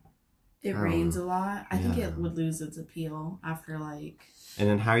it Oh. rains a lot. I think Yeah. it would lose its appeal after like. And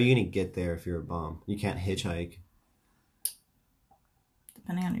then how are you gonna get there if you're a bum? You can't hitchhike.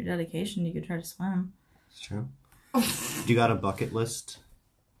 Depending on your dedication, you could try to swim. It's true. Do you got a bucket list?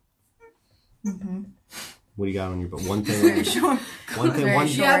 Mm-hmm. What do you got on your bucket? One Very thing. short. One thing. Very One.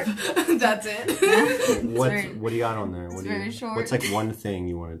 short. Yep, that's it. What do you got on there? it's What very short. What's like one thing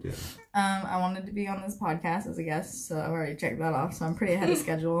you want to do? I wanted to be on this podcast as a guest, so I've already checked that off. So I'm pretty ahead of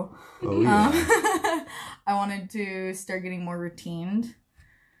schedule. Oh yeah. I wanted to start getting more routined.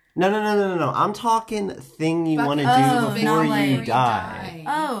 No. I'm talking thing you want to oh, do before not you like- die.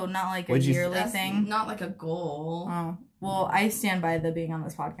 Oh, not like a What'd you- yearly That's thing. not like a goal. Oh, well, I stand by the being on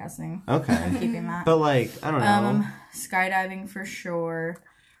this podcast thing. Okay. I'm keeping that. But like, I don't know. Skydiving for sure.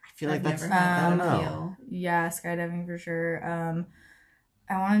 I feel like I've that's. never had I don't that know. appeal. Yeah, skydiving for sure.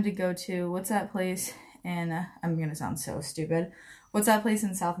 I wanted to go to what's that place in? I'm gonna sound so stupid. What's that place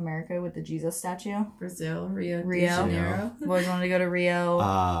in South America with the Jesus statue? Brazil, Rio Rio. de Janeiro. I've always wanted to go to Rio.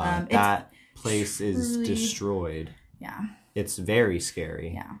 That place is truly- destroyed. Yeah, It's very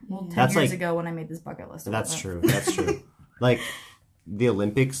scary. yeah. Well, 10 That's years like- ago when I made this bucket list. it That's wasn't. true. That's true. Like the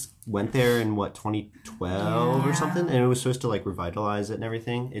Olympics went there in what 2012 or Yeah. something, and it was supposed to like revitalize it and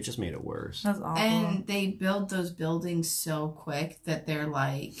everything. It just made it worse. That's awful. And they build those buildings so quick that they're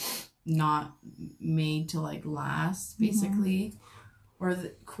like not made to like last, basically, or the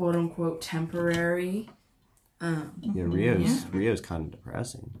quote unquote temporary. Yeah, Rio's kind of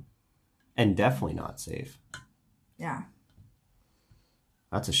depressing, and definitely not safe. yeah.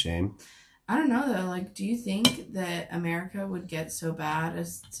 That's a shame. I don't know though. Like, do you think that America would get so bad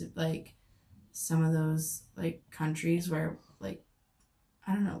as to like some of those like countries where like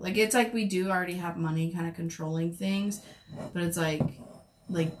I don't know. Like it's like we do already have money kind of controlling things, but it's like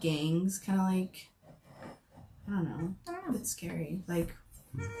gangs kind of like I don't know. It's scary. Like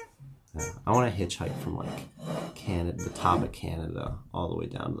Yeah. I want to hitchhike from like Canada, the top of Canada, all the way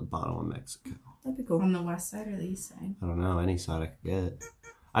down to the bottom of Mexico. That'd be cool. on the west side or the east side. I don't know, any side I could get.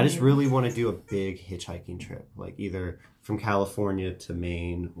 I just really want to do a big hitchhiking trip, like either from California to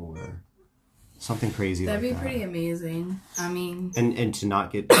Maine or something crazy That'd like be that. pretty amazing. I mean, And to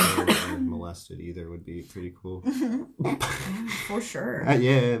not get murdered or molested either would be pretty cool. For sure.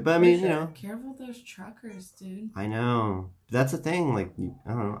 Yeah, but I mean, you know, careful with those truckers, dude. I know. That's the thing. Like,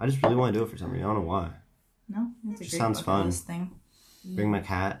 I don't know. I just really want to do it for some reason. I don't know why. No, that's a Just great sounds bucket fun. list thing. Bring my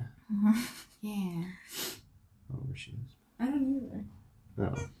cat. Yeah. I don't know where she is. I don't either. I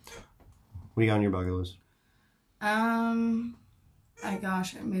don't know. What do you got on your bucket list?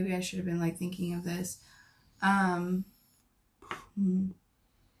 Gosh, maybe I should have been like thinking of this.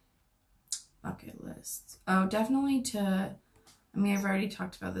 Bucket list. Oh, definitely to. I mean, I've already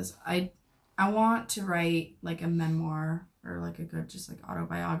talked about this. I want to write like a memoir or like a good just like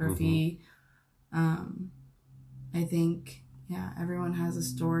autobiography. I think everyone has a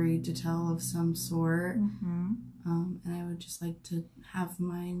story to tell of some sort. Mm-hmm. And I would just like to have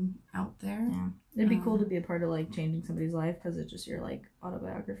mine out there. Yeah. It'd be cool to be a part of like changing somebody's life because it's just your like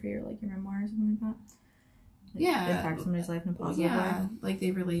autobiography or like your memoir or something like that. Like, Yeah. impact somebody's life in a positive way. Like they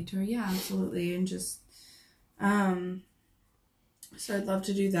relate to her. Yeah, absolutely. And just, so I'd love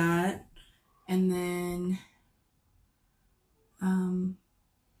to do that. And then,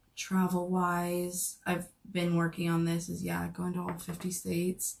 travel wise, I've been working on this going to all 50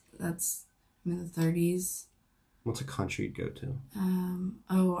 states. That's, I'm in the 30s. What's a country you'd go to?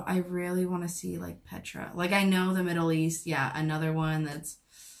 I really want to see like Petra. Like I know the Middle East. Yeah, another one that's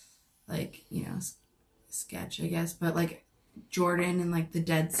like, you know, sketch, I guess. But like Jordan and like the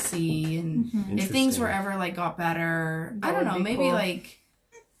Dead Sea. And if things were ever like got better, That I don't would know, be maybe cool. like,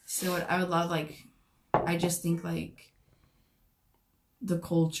 so I would love like, I just think like the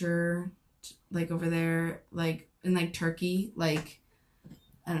culture like over there, like in like Turkey, like,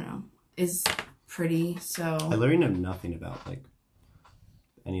 I don't know, is pretty. So I literally know nothing about like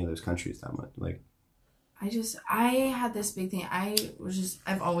any of those countries that much. Like, I had this big thing.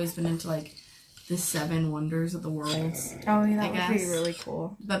 I've always been into like the 7 wonders of the world. Oh, yeah, I that would be guess. really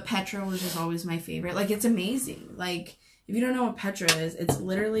cool. But Petra was just always my favorite. Like, it's amazing. Like, if you don't know what Petra is, it's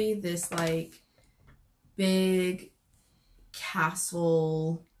literally this like big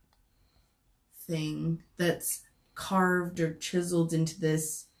castle thing that's carved or chiseled into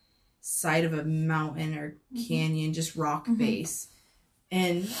this side of a mountain or canyon, just rock base.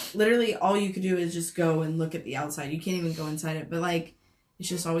 And literally all you could do is just go and look at the outside. You can't even go inside it. But like, it's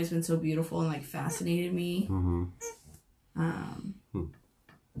just always been so beautiful and like fascinated me.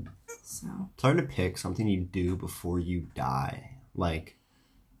 So it's hard to pick something you do before you die. Like,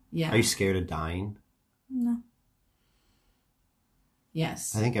 yeah. are you scared of dying? No.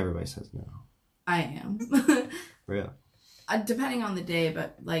 Yes. I think everybody says no. I am. Really? Depending on the day,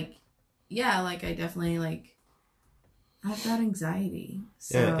 but like, yeah, like I definitely like have that anxiety.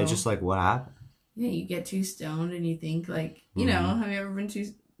 So, Yeah, it's just like, what happened? Yeah, you get too stoned and you think like, you know, have you ever been too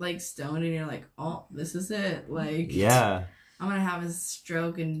like stoned and you're like, oh, this is it? Like, yeah, I'm gonna have a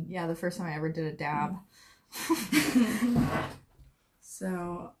stroke and Yeah, the first time I ever did a dab.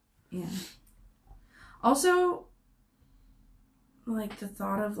 So, yeah. Also, like the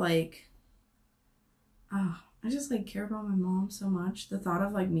thought of like, oh, I just like care about my mom so much. The thought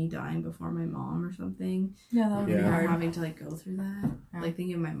of like me dying before my mom or something. Yeah, that would be And her hard. having to like go through that. Yeah. Like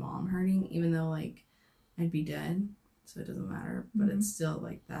thinking of my mom hurting, even though like I'd be dead. So it doesn't matter. But it's still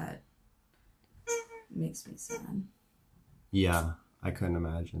like that makes me sad. yeah. I couldn't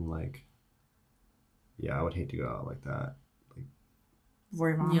imagine like. Yeah, I would hate to go out like that. For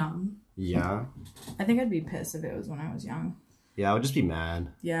your mom. Young. Yeah, I think I'd be pissed if it was when I was young. yeah. I would just be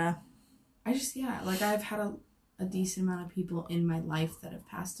mad. Yeah. I just, yeah, like I've had a decent amount of people in my life that have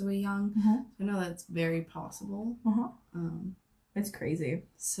passed away young. I know that's very possible. It's crazy.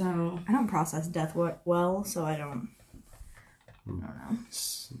 So I don't process death well, so I don't know.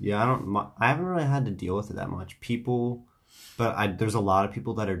 Yeah, I haven't really had to deal with it that much. People, but there's a lot of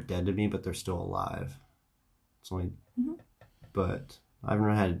people that are dead to me, but they're still alive. It's only, but I haven't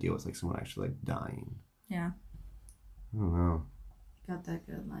really had to deal with like someone actually like dying. Yeah. I don't know. got that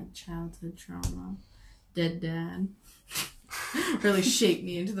good like childhood trauma. Dead dad. Really shaped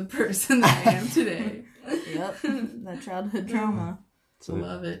me into the person that I am today. Yep. That childhood trauma. So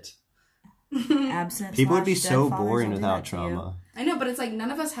Love it. Absent. people would be / dead so fathers boring will do without that to you. trauma. I know, but it's like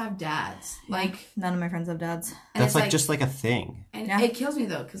none of us have dads. Like, None of my friends have dads. and That's it's like just like a thing. and Yeah. it kills me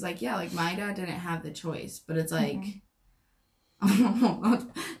though, because like, yeah, like my dad didn't have the choice, but it's like,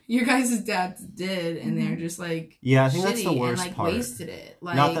 your guys' dads did, and they're just like, Yeah, I think that's shitty the worst and like part. wasted it.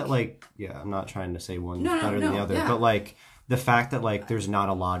 Like, Not that like, yeah, I'm not trying to say one's No, better than the other, yeah. but like the fact that like there's not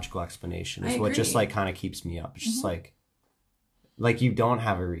a logical explanation is I what just agree. like kind of keeps me up. It's just like you don't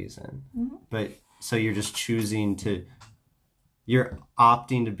have a reason, but so you're just choosing to, you're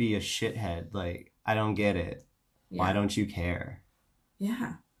opting to be a shithead. Like, I don't get it. Why Yeah. don't you care?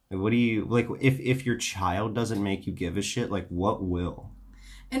 Yeah. Like, what do you like if your child doesn't make you give a shit? Like, what will?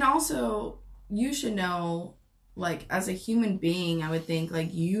 And also, you should know, like, as a human being, I would think,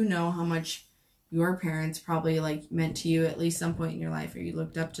 like, you know how much your parents probably, like, meant to you at least some point in your life, or you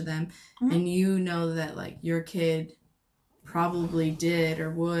looked up to them, and you know that, like, your kid probably did or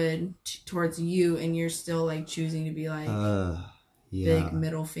would towards you, and you're still, like, choosing to be, like, Yeah. big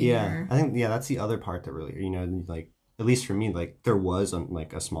middle finger. Yeah, I think that's the other part that really, like at least for me, like there was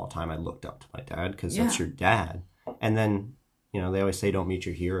like a small time I looked up to my dad because that's your dad, and then they always say don't meet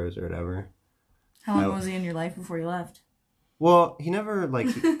your heroes or whatever. How long was he in your life before you left? Well, he never like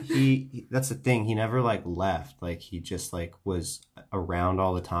he that's the thing, he never like left, like he just like was around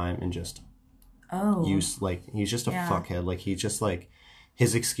all the time and just he's just a fuckhead, like he just like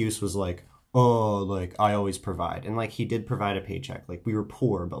his excuse was like, oh, like I always provide, and like he did provide a paycheck, like we were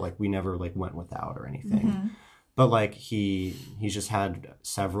poor but like we never like went without or anything, but like he's just had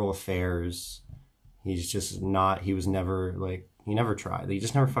several affairs. He's just not, he was never like, he never tried, he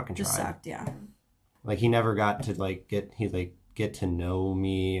just never fucking tried. Just sucked, yeah. Like he never got to like get to know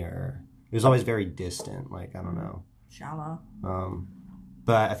me, or it was always very distant, like I don't know, Shallow.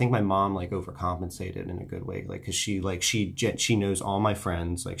 but I think my mom like overcompensated in a good way, like because she knows all my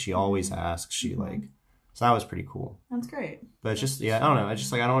friends, like she always asks, she like, so that was pretty cool. That's great. But it's just, yeah, I don't know, I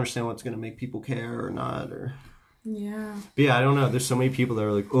just like, I don't understand what's gonna make people care or not, or Yeah. but yeah, I don't know, there's so many people that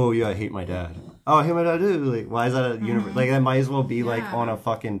are like, oh yeah, I hate my dad. Oh, I hate my dad too. Like, why is that a universe? Like, that might as well be like on a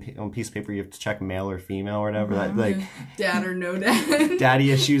fucking on a piece of paper you have to check male or female or whatever. That like Dad or no dad.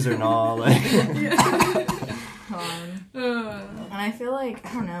 daddy issues or not. Like, And I feel like,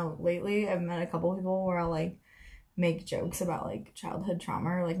 I don't know, lately I've met a couple people where I'll like make jokes about like childhood trauma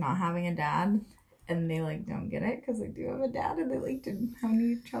or like not having a dad, and they like don't get it because they do have a dad and they like didn't have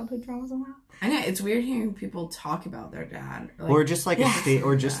any childhood trauma somehow. I know, it's weird hearing people talk about their dad. or just like a state,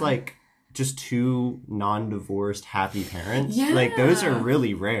 or just like just two non-divorced happy parents. Yeah. Like those are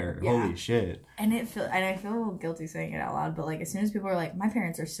really rare. Yeah. Holy shit. And I feel guilty saying it out loud, but like as soon as people are like, my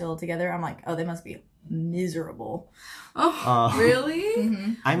parents are still together, I'm like, oh, they must be miserable. Oh,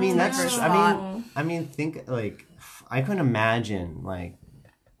 really? I mean, that's First I mean, think like, I couldn't imagine like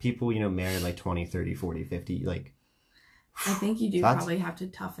people, married like 20, 30, 40, 50, like, I think you do probably have to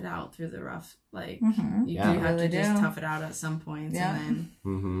tough it out through the rough. Like, you do have really to just do. tough it out at some points. Yeah. And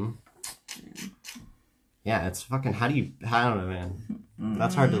then... Yeah, it's fucking, I don't know, man.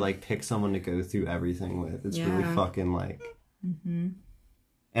 That's hard to like pick someone to go through everything with. It's really fucking like, Mm-hmm.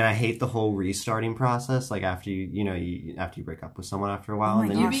 And I hate the whole restarting process. Like after after you break up with someone after a while, Oh and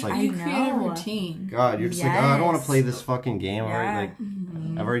my then you're gosh, just like, you create a routine. God, you're just like, oh, I don't want to Yes. play this fucking game. Yeah.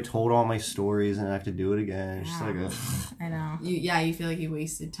 I've already told all my stories, and I have to do it again. It's just like I know. You feel like you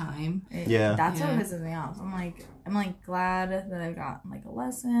wasted time. Yeah. That's Yeah. what pisses me off. I'm like glad that I got like a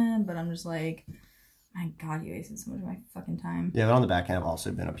lesson, but I'm just like, my God, you wasted so much of my fucking time. Yeah, but on the back end, I've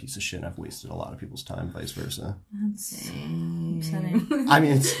also been a piece of shit, and I've wasted a lot of people's time, vice versa. That's upsetting. I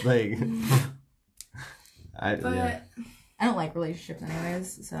mean, it's like, But I don't like relationships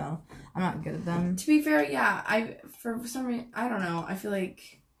anyways, so I'm not good at them. to be fair, yeah, for some reason, I don't know. I feel like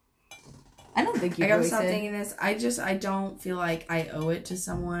I don't think you I gotta wasted. stop thinking this. I don't feel like I owe it to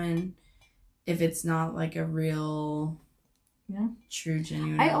someone if it's not like a real, true,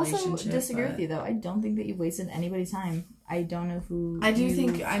 genuine I also relationship. disagree with you though. I don't think that you wasted anybody's time. I don't know who. I do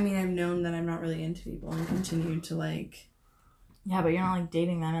think. I mean, I've known that I'm not really into people and continue to like. Yeah, but you're not like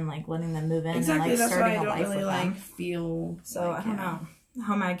dating them and like letting them move in Exactly. and like That's why starting I a don't life really with like them. feel. So like, I don't know.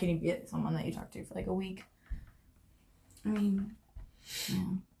 How mad can you be at someone that you talk to for like a week? I mean, yeah.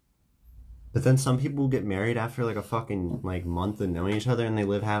 But then some people get married after like a fucking like month of knowing each other, and they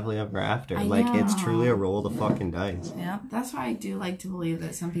live happily ever after. I Like it's know. truly a roll of the fucking dice. Yeah. That's why I do like to believe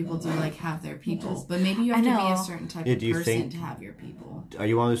that some people do like have their people, but maybe you have to be a certain type Yeah, of do you person think- to have your people. Are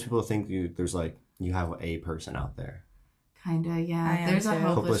you one of those people who think there's like you have a person out there? Kinda, yeah. I am There's a too.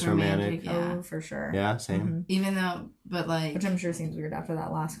 hopeless Hopeless romantic, romantic. yeah. Oh, for sure. Yeah, same. Mhm. Even though, but like, Which I'm sure seems weird after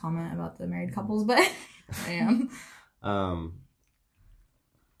that last comment about the married couples, but I am.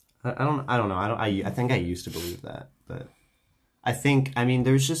 I don't know. I think I used to believe that, but I mean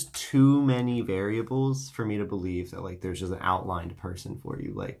there's just too many variables for me to believe that like there's just an outlined person for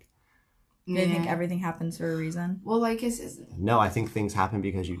you. Like Do you think everything happens for a reason? Well, like, no, I think things happen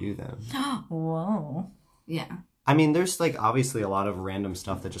because you do them. Whoa. yeah. I mean, there's like obviously a lot of random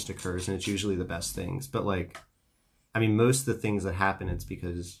stuff that just occurs, and it's usually the best things. But like, I mean, most of the things that happen, it's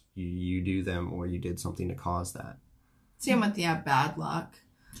because you do them or you did something to cause that. Same with bad luck.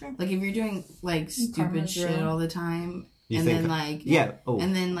 Sure. Like if you're doing like stupid Karma's shit real. all the time, You and think- then like Yeah. Oh.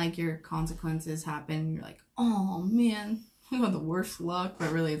 and then like your consequences happen, you're like, oh man, I got the worst luck,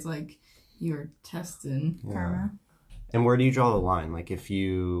 but really it's like you're testing. Yeah. Karma. And where do you draw the line? Like if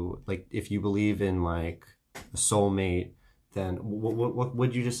you believe in like a soulmate, then what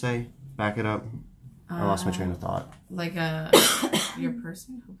would you just say? Back it up. I lost my train of thought. Like your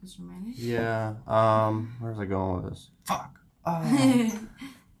person, hopeless romantic. Yeah. Where was I going with this? Fuck.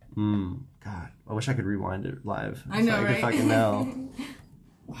 God. I wish I could rewind it live. I know, so right? I could fucking know.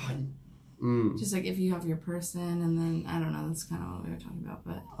 Just like if you have your person, and then I don't know. That's kind of what we were talking about,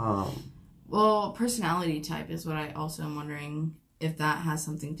 but well, personality type is what I also am wondering if that has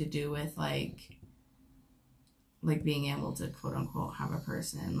something to do with like being able to quote unquote have a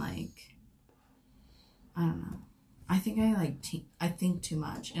person. Like I don't know. I think I I think too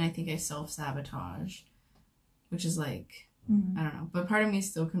much, and I think I self-sabotage, which is like I don't know. But part of me is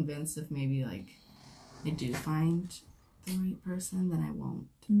still convinced if maybe like I do find the right person, then I won't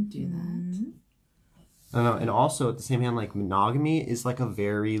do that. I don't know. And also at the same hand, like monogamy is like a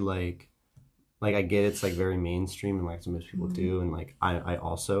very like I get it's like very mainstream and like most people do, and like I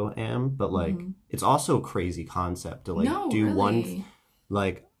also am, but like it's also a crazy concept to like do really. one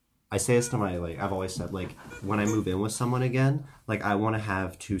like I say this to my like I've always said like when I move in with someone again, like I want to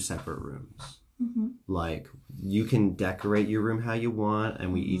have 2 separate rooms. Like you can decorate your room how you want,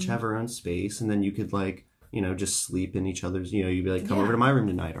 and we each have our own space, and then you could like just sleep in each other's. You'd be like, come over to my room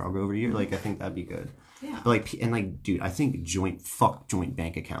tonight, or I'll go over to your. Like I think that'd be good. Yeah. But like and like, dude, I think joint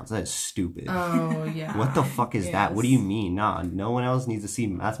bank accounts. That is stupid. Oh yeah. What the fuck is that? What do you mean? Nah, no one else needs to see.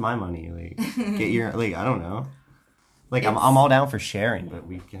 That's my money. Like get your like I don't know. Like I'm all down for sharing, but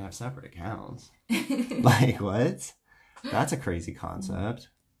we can have separate accounts. Like what? That's a crazy concept.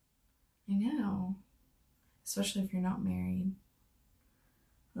 I know. Especially if you're not married.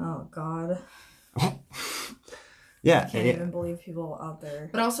 Oh, God. Yeah. I can't even believe people out there.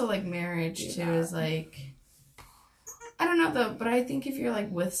 But also like marriage too is like I don't know though, but I think if you're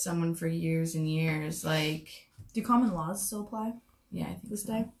like with someone for years and years, like Do common laws still apply yeah, I think this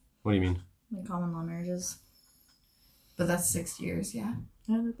so. day? What do you mean? Like common law marriages? But that's 6 years, yeah.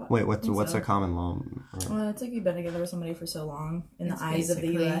 Wait, what's a common law? Well, it's like you've been together with somebody for so long. In It's the eyes of the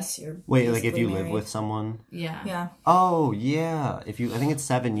basically- U.S., you're Wait, like if basically you married. live with someone? Yeah. Yeah. Oh yeah. I think it's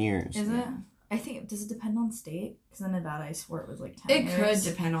 7 years. Is it? I think, does it depend on state? Because in Nevada, I swore it was like 10 It years.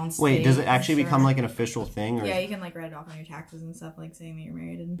 could depend on state. Wait, does it actually Sure. become like an official thing? Or Yeah, you can like write it off on your taxes and stuff, like saying that you're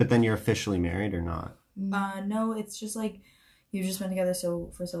married. And But then you're officially married or not? no, it's just like you've just been together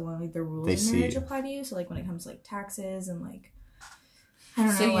for so long, like the rules of marriage apply to you. So like when it comes to like taxes and like I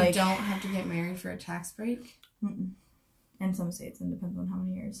don't know. So you like, don't have to get married for a tax break? Mm-mm. In some states, it depends on how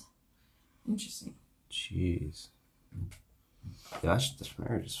many years. Interesting. Jeez. Yeah, this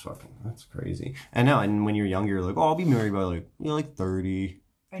marriage is that's crazy. And now, and when you're younger, you're like, oh, I'll be married by like 30.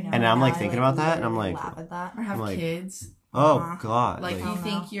 I know, and I'm like thinking about that, and I'm like, laugh at that. Or have kids. Oh God! Like you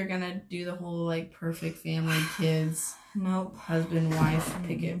think you're gonna do the whole like perfect family, kids, nope, husband, wife,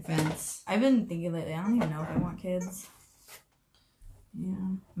 picket fence. I've been thinking lately. I don't even know if I want kids. Yeah,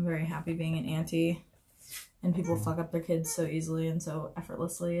 I'm very happy being an auntie, and people fuck up their kids so easily and so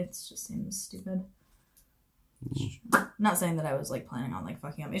effortlessly. It just seems stupid. Not saying that I was like planning on like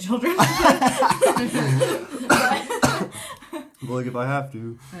fucking up my children. But like if I have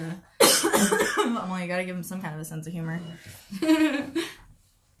to. I'm like, you gotta give them some kind of a sense of humor.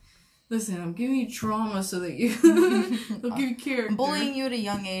 Listen, I'm giving you trauma so that they'll give you character. I'm bullying you at a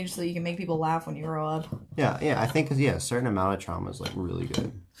young age so you can make people laugh when you grow up. Yeah, I think a certain amount of trauma is like really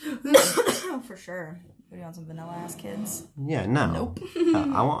good. For sure. What, do you want some vanilla ass kids? Yeah, no. Nope.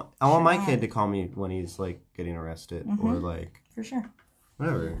 I want my kid to call me when he's like getting arrested or like for sure.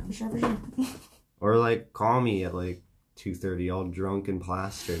 Whatever. For sure. Or like call me at like 2:30 all drunk and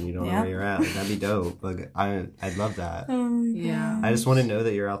plastered and you don't know where you're at. Like, that'd be dope. Like I'd love that. Oh yeah. I just want to know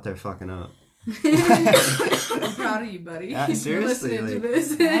that you're out there fucking up. I'm proud of you, buddy. Yeah, seriously, listening like, to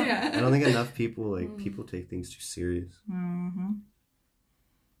this. Yeah. I don't think enough people people take things too serious. Mm-hmm.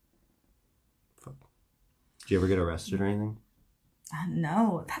 Fuck. Did you ever get arrested or anything?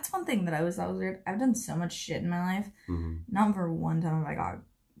 No, that's one thing that I thought was weird. I've done so much shit in my life. Mm-hmm. Not for one time have I got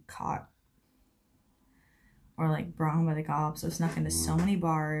caught or like brought home by the cops. I've snuck into so many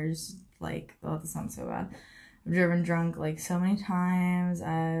bars. Like, oh, that sounds so bad. I've driven drunk like so many times.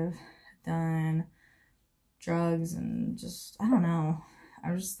 I've done drugs and just, I don't know.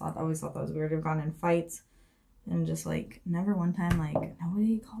 I just always thought that was weird. I've gone in fights and just like never one time like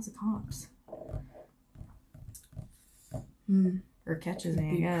nobody calls the cops. Or catches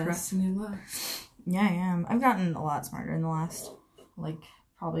me, I guess. Pressing your luck. Yeah, I am. I've gotten a lot smarter in the last, like,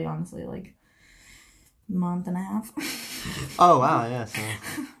 probably honestly, like, month and a half. Oh, wow, yeah. So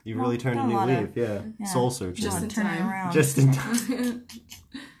you really turned a new leaf, yeah. Soul searching. Just in turning time. around. Just in time.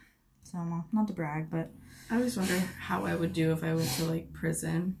 So, not to brag, but I always wonder how I would do if I went to, like,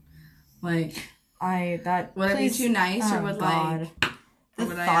 prison. Like, would I be too nice or would, God. Or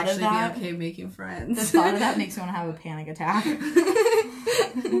would I actually be okay making friends? The thought of that makes me want to have a panic attack.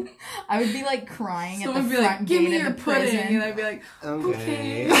 I would be like crying Someone at the would be front like, give me gate your of the pudding. prison. And I'd be like,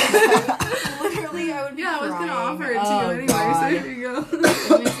 okay. Literally, I would be I was crying. going to offer it to you anyway, so here you go.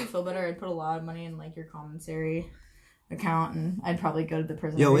 If it makes you feel better, I'd put a lot of money in like your commissary account and I'd probably go to the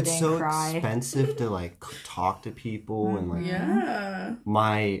prison every day it's and so cry. expensive to like talk to people and like Yeah.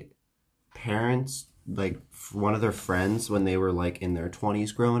 my parents, like one of their friends when they were like in their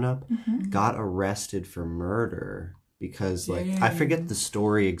 20s growing up got arrested for murder because like I forget the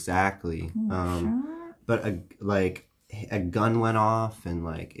story exactly but a gun went off and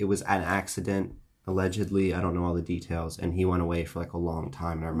like it was an accident allegedly. I don't know all the details, and he went away for like a long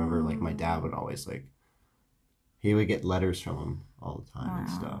time, and I remember like my dad would always like he would get letters from him all the time and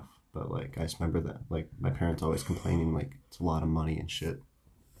stuff, but like I just remember that like my parents always complaining like it's a lot of money and shit.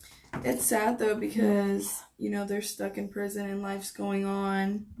 It's sad though because they're stuck in prison and life's going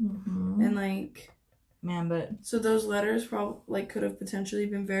on, and like, man, but so those letters probably like could have potentially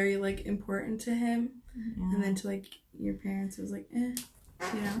been very like important to him, and then to like your parents it was like,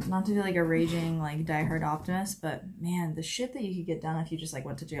 not to be like a raging like diehard optimist, but man, the shit that you could get done if you just like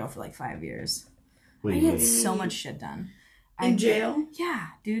went to jail for like 5 years. I get so much shit done. In jail? Yeah,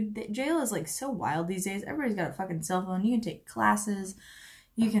 dude. Jail is like so wild these days. Everybody's got a fucking cell phone. You can take classes.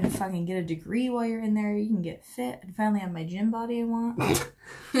 You can fucking get a degree while you're in there. You can get fit and finally have my gym body I want.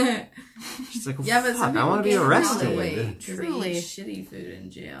 She's like, yeah, but some I want to be arrested. Truly, shitty food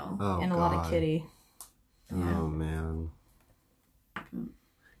in jail. And a lot of kitty. Oh man,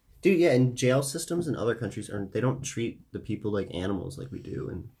 dude. Yeah, and jail systems in other countries they don't treat the people like animals like we do,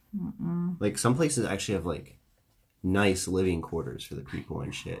 and like some places actually have like nice living quarters for the people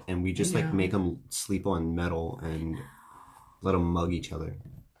and shit, and we just like make them sleep on metal and let them mug each other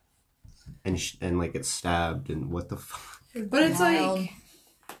and like get stabbed and what the fuck. But it's like,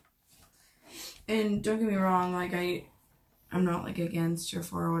 and don't get me wrong, like I'm not like against or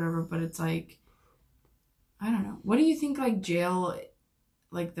for or whatever, but it's like, I don't know. What do you think like jail,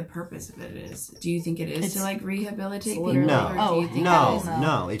 like the purpose of it is? Do you think it is to like rehabilitate people? No, or do you think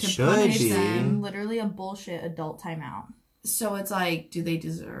no, it should be. Them, literally a bullshit adult timeout. So it's like, do they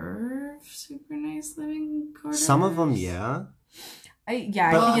deserve super nice living quarters? Some of them, yeah.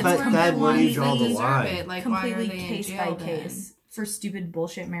 I think But it's that where do you completely draw the deserve line? it. Like, why are completely they in case jail by then? case for stupid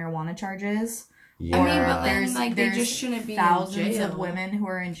bullshit marijuana charges. Yeah. I mean, but then, like, they there's just shouldn't be in thousands jail. of women who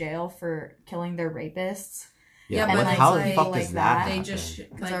are in jail for killing their rapists. Yeah, but but like, how the like- fuck like does that, that They happen? just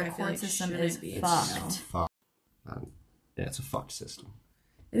Because like, our I feel court like system shouldn't is be in fucked. jail. Fuck. Yeah, it's a fucked system.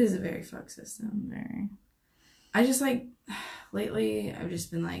 It is a very fucked system. Very. I just like lately I've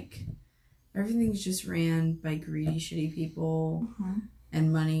just been like everything's just ran by greedy, shitty people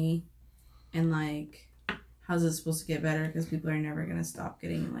and money, and like how's it supposed to get better? Because people are never gonna stop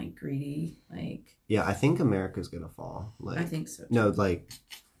getting like greedy. Like, Yeah, I think America's gonna fall. Like, I think so. Too. no, like,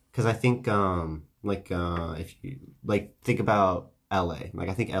 because I think if you like think about LA, like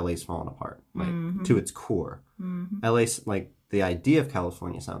I think LA's falling apart, like to its core. LA's like the idea of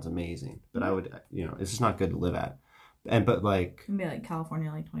California sounds amazing, but I would, it's just not good to live at. But like, It'd be like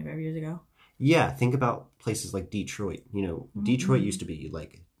California like 25 years ago. yeah, think about places like Detroit. Detroit used to be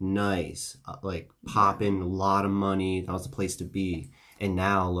like nice, like popping, a lot of money. That was the place to be. And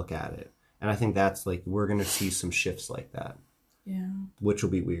now look at it. And I think that's like, we're going to see some shifts like that. Yeah. Which will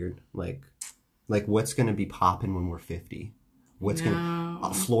be weird. Like what's going to be popping when we're 50?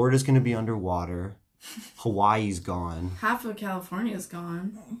 Florida's going to be underwater. Hawaii's gone. Half of California's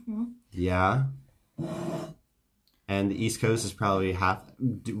gone. Yeah. And the East Coast is probably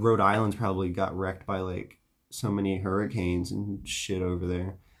Rhode Island's probably got wrecked by like so many hurricanes and shit over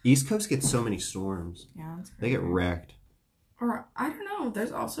there. East Coast gets so many storms. Yeah, that's They get wrecked. Or I don't know.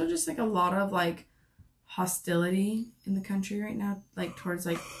 There's also just like a lot of like hostility in the country right now, like towards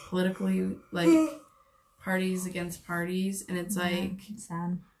like politically, like parties against parties, and it's like it's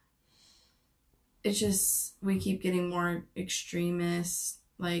sad. It's just we keep getting more extremist,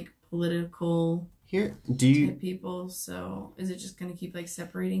 like political Here, do you type people. So is it just gonna keep like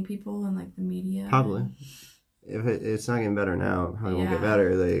separating people and like the media? probably? If it's not getting better now, it probably won't get Yeah.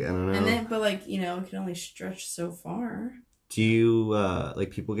 better. Like, I don't know. And then, but like it can only stretch so far. Do you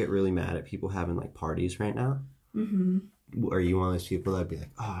like people get really mad at people having like parties right now? Mm-hmm. Are you one of those people that'd be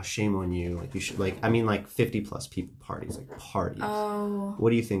like, oh, shame on you? Like you should like 50 plus people parties, like parties. Oh. What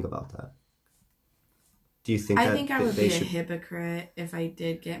do you think about that? Do you think I that think I they would be should... a hypocrite if I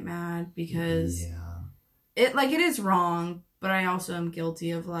did get mad because yeah. it is wrong, but I also am guilty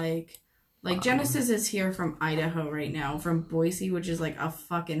of like Genesis is here from Idaho right now, from Boise, which is like a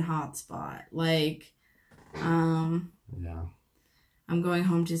fucking hot spot. Like, Yeah. I'm going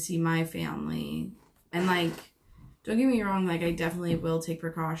home to see my family, and like, don't get me wrong, like I definitely will take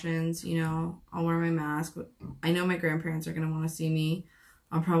precautions. I'll wear my mask. I know my grandparents are gonna want to see me.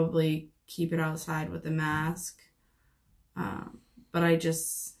 I'll probably keep it outside with the mask. But I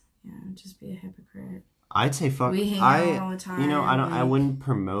just be a hypocrite. I'd say fuck. We hang out all the time. I wouldn't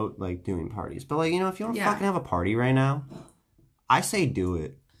promote like doing parties, but like if you want to fucking have a party right now, I say do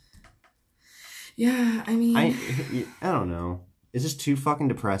it. Yeah, I mean, I don't know. It's just too fucking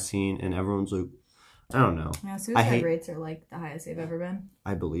depressing, and everyone's like, I don't know. Yeah, suicide rates are like the highest they've ever been.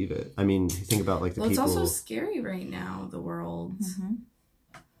 I believe it. I mean, think about like the people. It's also scary right now. The world. Mm-hmm.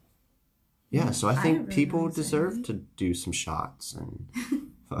 Yeah, so I think really people want to deserve say. to do some shots and,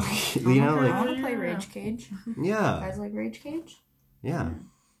 fuck, I like, want to play Rage Cage. You yeah, guys like Rage Cage? yeah,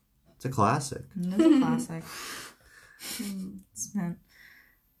 it's a classic. It's a classic. Spent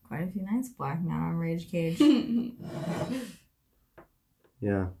quite a few nights blacking out on Rage Cage.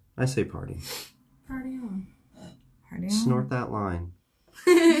 Yeah, I say party. Party on. Party on. Snort that line.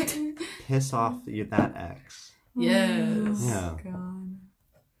 Piss off that ex. Yes. Yeah. God.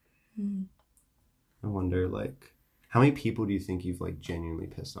 I wonder, like, how many people do you think you've like genuinely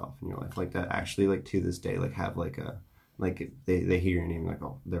pissed off in your life, like that actually, like to this day, like have like a, like they hear your name, like,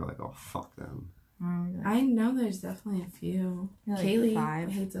 oh, they're like, oh, fuck them. I know there's definitely a few. Like Kaylee 5.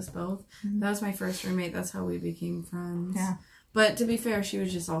 hates us both. Mm-hmm. That was my first roommate. That's how we became friends. Yeah. But to be fair, she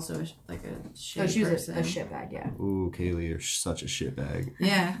was just also like a shitty She was person. a shitbag, yeah. Ooh, Kaylee, you're such a shitbag.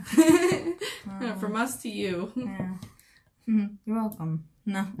 Yeah. From us to you. Yeah. You're welcome.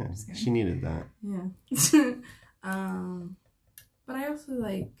 No. Yeah, Just kidding. she needed that. Yeah. But I also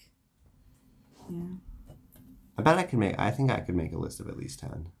like, yeah. I think I could make a list of at least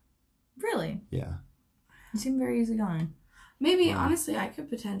 10. Really? Yeah. You seem very easygoing. Maybe, honestly, I could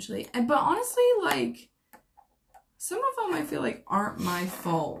potentially. But honestly, like, some of them I feel like aren't my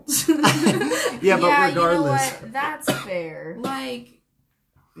fault. Yeah, but regardless. You know what? That's fair. Like,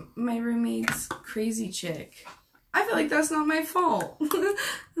 my roommate's crazy chick. I feel like that's not my fault.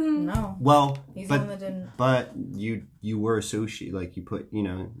 No. Well, He's the one that didn't. but you were associated, like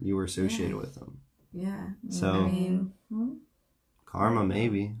you were associated with them. Yeah. So I mean, karma,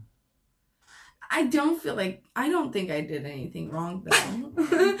 maybe. I don't think I did anything wrong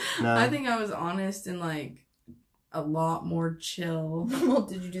though. No. I think I was honest and like a lot more chill. Well,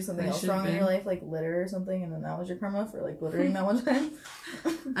 did you do something I else should've wrong in been. your life, like litter or something, and then that was your karma for like littering that one time?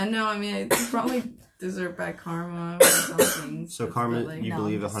 I know. I mean, I probably deserve bad karma or something. So but, karma, like, you no,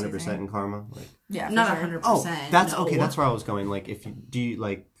 believe that's 100% teasing. in karma? Like, Yeah, for not sure. 100%. oh, that's no. okay. That's where I was going. Like, if you do you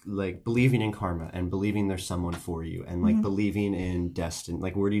like believing in karma and believing there's someone for you and like believing in destiny.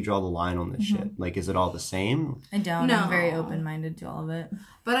 Like, where do you draw the line on this shit? Like, is it all the same? I don't. No. I'm very open-minded to all of it.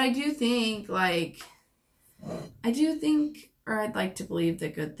 But I do think, or I'd like to believe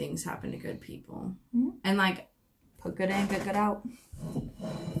that good things happen to good people. Mhm. And, like, Put good in, get good out.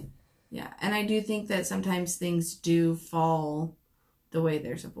 yeah. And I do think that sometimes things do fall the way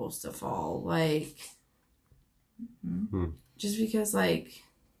they're supposed to fall. Like, just because, like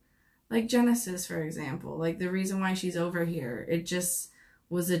Genesis, for example. Like, the reason why she's over here, it just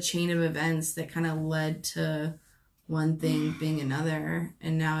was a chain of events that kind of led to one thing being another,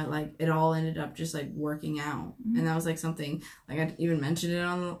 and now it all ended up just like working out. And that was like something, like I even mentioned it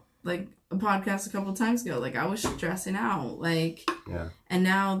on like a podcast a couple times ago. Like, I was stressing out, like, Yeah. and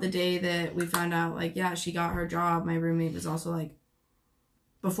now the day that we found out, like, yeah, she got her job, my roommate was also like,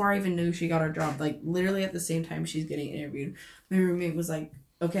 before I even knew she got her job, like literally at the same time she's getting interviewed, my roommate was like,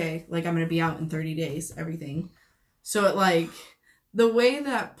 okay, like, I'm gonna be out in 30 days, everything. So it, like, the way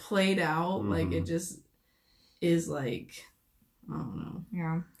that played out, like, it just is like, I don't know.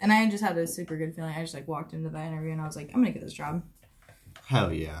 Yeah. And I just had a super good feeling. I just like walked into that interview and I was like, I'm gonna get this job.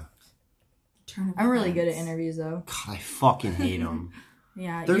 Hell yeah. I'm really good at interviews though. God, I fucking hate them.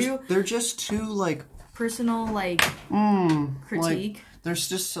 Yeah. They're just too like personal like critique. Like, there's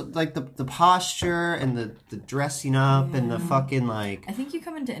just like the posture and the dressing up and the fucking like. I think you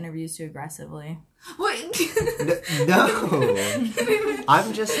come into interviews too aggressively. Wait. No,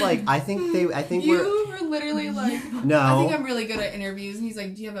 I'm just like I think You were literally like, no. I think I'm really good at interviews, and he's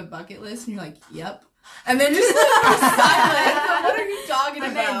like, do you have a bucket list? And you're like, yep. And then just like, silent. What are you talking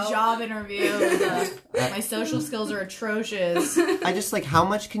I'm about? in a job interview. My social skills are atrocious. I just like how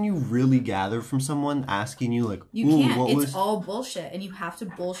much can you really gather from someone asking you like You ooh, can't. what It's was all bullshit, and you have to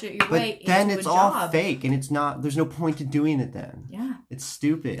bullshit your but way then into it's a all job. fake and it's not. There's no point to doing it then. Yeah, It's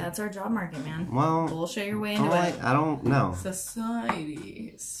stupid. that's our job market, man. well, Bullshit your way into alright, it. I don't know.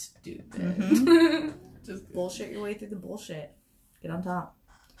 Society is stupid. Just Bullshit your way through the bullshit. Get on top.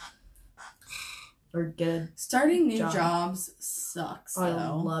 Or good. starting new jobs sucks. Oh, I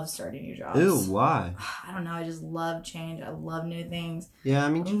though. love starting new jobs. Ew, why? I don't know. I just love change. I love new things. Yeah, I I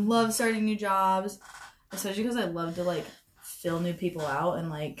mean, love starting new jobs, especially because I love to like fill new people out and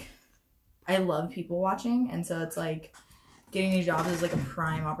like I love people watching, and so it's like getting new jobs is like a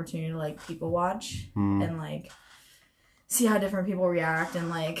prime opportunity to like people watch and like see how different people react and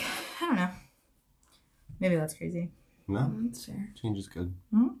like I don't know. Maybe that's crazy. no, That's fair. change is good.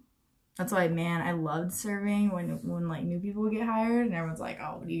 That's why, man, I loved serving when like new people would get hired and everyone's like,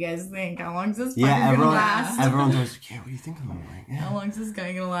 oh, what do you guys think? How long is this fucking gonna last? Everyone's always like, yeah, what do you think I'm like? Yeah. How long is this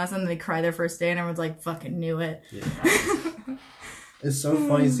guy gonna last? And then they cry their first day and everyone's like, fucking knew it. Yeah. It's so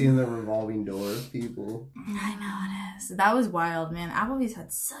funny seeing the revolving door of people. I know it is. That was wild, man. Applebee's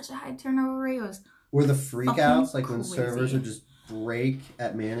had such a high turnover rate. It was Or the freakouts, like when crazy. servers would just break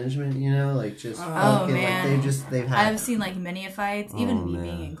at management, you know, like just Oh, fucking, man. like they've had. I've seen like many fights, even Oh, me man.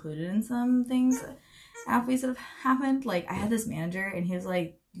 being included in some things at Applebee's that have happened. Like I had this manager and he was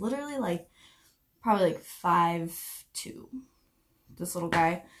like literally like probably like 5'2", this little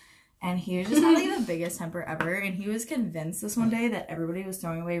guy. And he was just had like the biggest temper ever. And he was convinced this one day that everybody was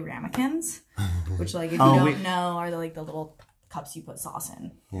throwing away ramekins, which like if you don't know are the little cups you put sauce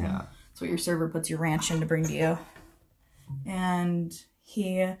in. Yeah. It's what your server puts your ranch in to bring to you. And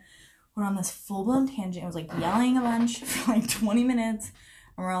he went on this full-blown tangent. It was like yelling a bunch for like 20 minutes.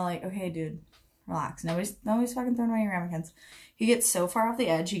 And we're all like, okay, dude, relax. Nobody's fucking throwing away your ramekins. He gets so far off the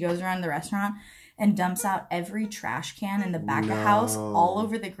edge, he goes around the restaurant and dumps out every trash can in the back of the house all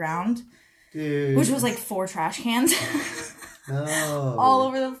over the ground. Dude. Which was like 4 trash cans. No. all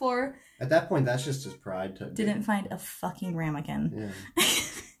over the floor. At that point, that's just his pride. Didn't find a fucking ramekin. Yeah.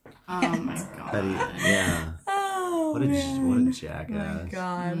 Oh my god. Yeah. Oh, What a man. jackass. Oh my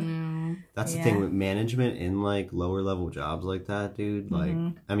god. That's the Yeah. thing with management in like lower level jobs like that, dude. Like,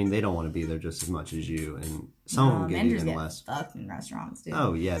 I mean, they don't want to be there just as much as you, and some of them get managers even get less. fucked in restaurants, dude.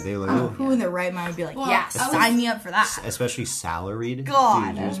 Oh yeah, they like, Who in their right mind would be like, Well, yeah, I was- sign me up for that? especially salaried. God.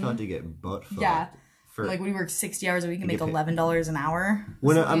 Dude, you're just about to get butt fucked. Yeah. For Like we work 60 hours a week and make get paid. $11 an hour.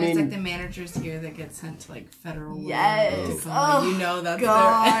 when So I it's mean, like the managers here that get sent to like federal. Yes. Tacoma. Oh, you know that's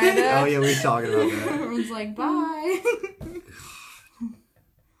God. their oh yeah, we were talking about that. Everyone's like, bye.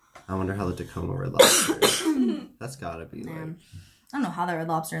 I wonder how the Tacoma Red Lobster is. That's gotta be like... I don't know how that Red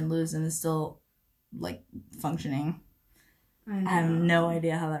Lobster in Lewiston is still, like, functioning. I have no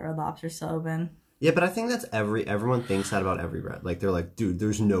idea how that Red Lobster's still open. Yeah, but I think that's everyone thinks that about every red. Like, they're like, dude,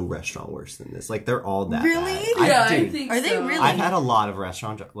 there's no restaurant worse than this. Like, they're all that really? bad. Yeah, I think Are so. they really? I've had a lot of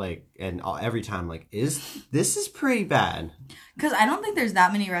restaurant, like, and every time, like, this is pretty bad. Because I don't think there's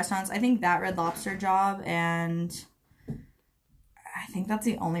that many restaurants. I think that Red Lobster job, and I think that's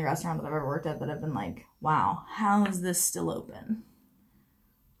the only restaurant that I've ever worked at that I've been like, wow, how is this still open?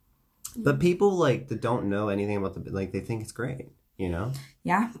 But people, like, that don't know anything about like, they think it's great, you know?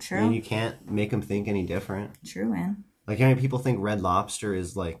 Yeah, true. And you can't make them think any different. True, man. Like, how many people think Red Lobster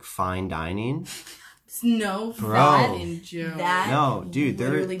is, like, fine dining? No, Bro. fucking joke. No, dude,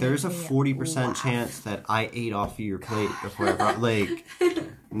 literally there's a makes me 40% laugh. chance that I ate off of your plate before I brought, like,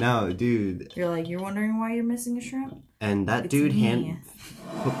 no, dude. You're like, you're wondering why you're missing a shrimp? And that It's dude me.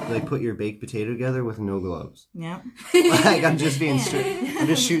 put your baked potato together with no gloves. Yep. Like, I'm just being straight. I'm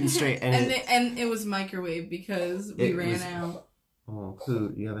just shooting straight. And it was microwave because we It ran was- out. Oh,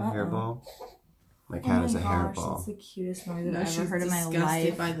 who? You have a hairball? My Oh cat my has a gosh, hairball. that's the cutest noise No, I've she's ever heard in my disgusted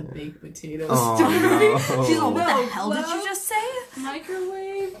life. by the baked potatoes. Oh, no. She's like, what No, the hell did you love. just say?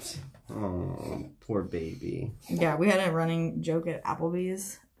 Microwaved. Oh, poor baby. Yeah, we had a running joke at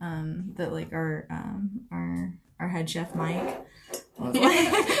Applebee's that like our head chef Mike was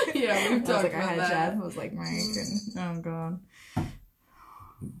like, Yeah, we've was talked like our about head that. chef was like Mike, and oh god,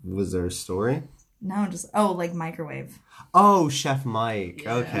 Was there a story? no, just like microwave. Oh, Chef Mike.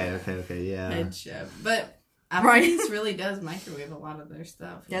 Yeah. Okay, yeah. Head chef. But Right. Applebee's really does microwave a lot of their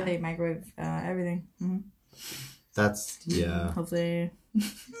stuff. Yeah, they microwave everything. Mm-hmm. That's, yeah. Hopefully,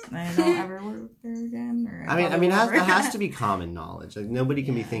 I don't ever work there again. Or I mean, that has to be common knowledge. Like, nobody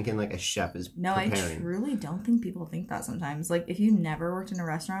can be thinking, like, a chef is No, preparing. I truly don't think people think that sometimes. Like, if you never worked in a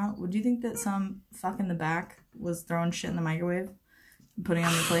restaurant, would you think that some fuck in the back was throwing shit in the microwave and putting it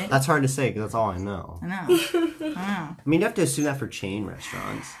on your plate? That's hard to say, because that's all I know. I know. I know. I mean, you have to assume that for chain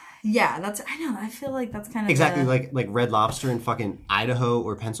restaurants. Yeah, I know. I feel like that's kind of Exactly, like Red Lobster in fucking Idaho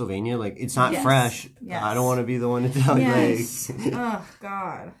or Pennsylvania. Like, it's not Yes. fresh. Yes. I don't want to be the one to tell Yes. you. Like, Oh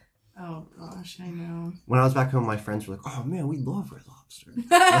God. Oh gosh, I know. when I was back home, my friends were like, "Oh man, we love Red Lobster."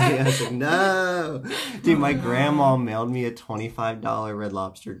 I was like, "No, dude, my grandma mailed me a $25 Red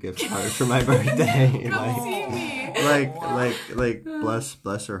Lobster gift card for my birthday." Come see me. like,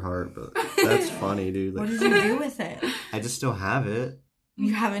 bless her heart, but that's funny, dude. What Like, did you do with it? I just still have it.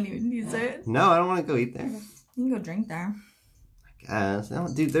 You haven't even used it. No, I don't want to go eat there. You can go drink there, Guess, no,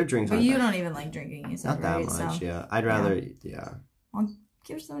 dude, their drinks but aren't you that, don't even like drinking. You said not that right, much. so Yeah, I'd rather. Yeah. I'll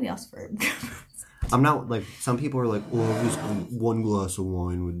give somebody else for it. I'm not like some people are like, oh, just one glass of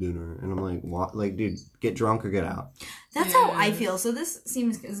wine with dinner, and I'm like, what? Like, dude, get drunk or get out. That's how I feel. So this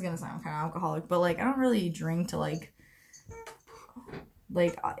is gonna sound kind of alcoholic, but like I don't really drink to like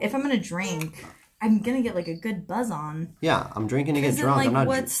if I'm gonna drink, I'm gonna get like a good buzz on. Yeah, I'm drinking to get 'Cause then, drunk. like, I'm not.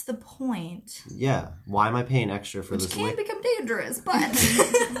 what's the point? Yeah, why am I paying extra for Which this? can become dangerous,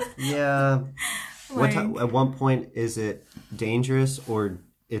 but Yeah. like, At one point is it dangerous or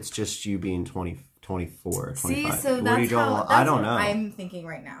it's just you being 20, 24, 25? see, so What that's do you how want? that's I don't what know. I'm thinking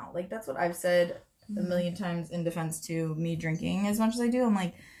right now. Like that's what I've said a million times in defense to me drinking as much as I do. I'm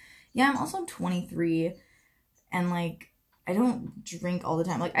like, yeah, I'm also 23, and like I don't drink all the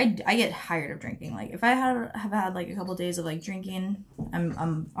time. Like I get tired of drinking. Like if I have had like a couple days of like drinking,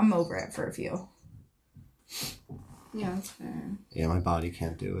 I'm over it for a few. Yeah, that's fair. Yeah, my body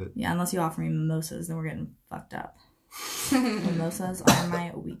can't do it. Yeah, unless you offer me mimosas, then we're getting fucked up. Mimosas are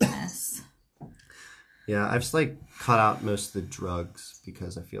my weakness. Yeah, I've just like cut out most of the drugs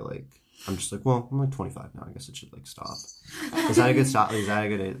because I feel like I'm just like, well, I'm like 25 now. I guess it should like stop. Is that a good stop? Is that a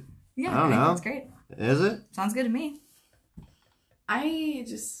good? Yeah, I don't think know. that's great. Is it? Sounds good to me. I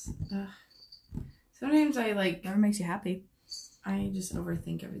just sometimes I like Whatever makes you happy. I just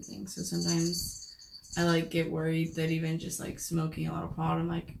overthink everything. So sometimes I like get worried that even just like smoking a lot of pot, I'm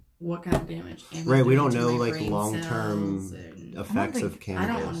like, what kind of damage? Am I Right, we doing don't to know my like brain long-term cells and- effects of think- I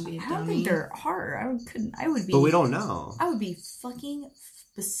cannabis. don't want to be a I don't dummy. think they're hard. I would be. But we don't know. I would be fucking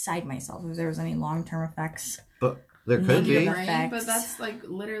beside myself if there was any long-term effects. But there could Negative be. effects. Right? But that's like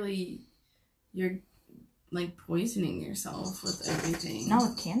literally you're like poisoning yourself with everything. Not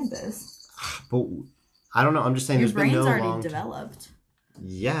with cannabis. But I don't know. I'm just saying Your there's been brain's no already long. developed.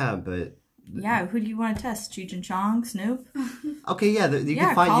 Yeah, but Yeah, who do you want to test? Cheech and Chong, Snoop? okay, yeah, you Yeah,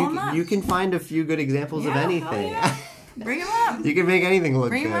 can find call 'em up. you can find a few good examples of Yeah, hell anything. yeah. Bring him up. You can make anything look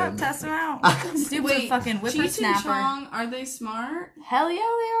Bring good. him up. Test him out. Snoop's a fucking Cheech and whippersnapper. Chong, are they smart? Hell yeah,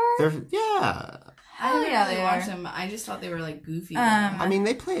 they are. They're, yeah. I didn't yeah, really they watch are. them. I just thought they were like goofy. I mean,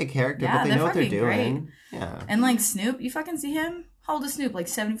 they play a character, Yeah, but they they're know what they're fucking doing. Yeah. And like Snoop, you fucking see him? How old is Snoop? Like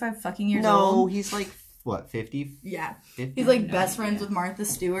 75 fucking years No, old? he's like, what, 50? Yeah. 50? He's like best friends with Martha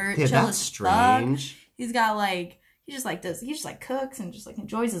Stewart. Yeah, chill that's as fuck. strange. He's got like, he just like cooks and just like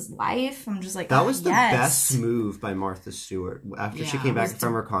enjoys his life. I'm just like, That was the yes. best move by Martha Stewart. After she Yeah, came it back was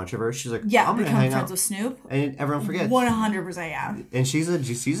from her controversy, she's like, Yeah, I'm gonna become hang friends out. with Snoop. And everyone forgets. 100%, yeah. And she's a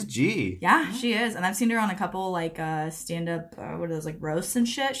G. Yeah, she is. And I've seen her on a couple like stand-up, what are those, like roasts and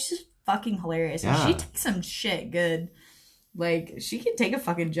shit. She's just fucking hilarious. And Yeah. she takes some shit good. Like, she can take a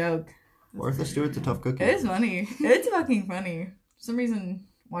fucking joke. Martha Stewart's a tough cookie. It is funny. It's fucking funny. For some reason,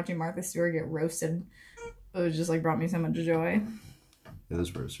 watching Martha Stewart get roasted, it was just like brought me so much joy. Yeah,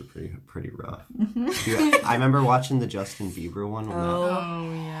 those roasts are pretty rough. Dude, I remember watching the Justin Bieber one.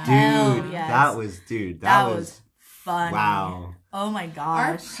 Oh yeah. Dude, Hell yes. that was fun. wow. Oh my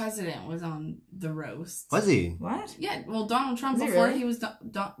Our gosh. president was on the roast. Was he? What? Yeah, well, Donald Trump, Was he before really? he was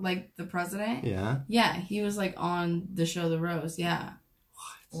like the president. Yeah. Yeah, he was like on the show The Roast. Yeah.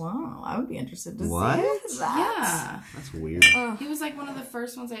 Wow, I would be interested to What? see that. Yeah. That's weird. He was like one of the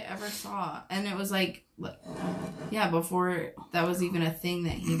first ones I ever saw. And it was like, yeah, before that was even a thing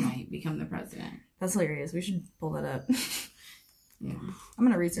that he might become the president. That's hilarious. We should pull that up. Yeah. I'm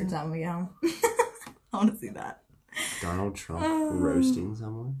gonna research that when we get home. I want to see that. Donald Trump roasting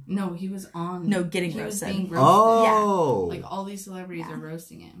someone? No, he was on. No, getting he was roasted. being roasted. Oh. Like all these celebrities are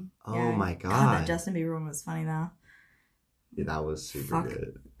roasting him. Oh Yeah. my God, god. that Justin Bieber one was funny though. Yeah, that was super Fuck.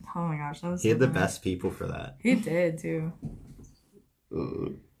 good. Oh my gosh, that was. He so had the funny. best people for that. He did too.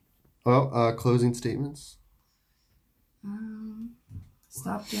 Well, closing statements.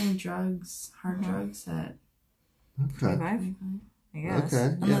 Stop doing drugs, hard drugs at Okay. 25? I guess. Okay,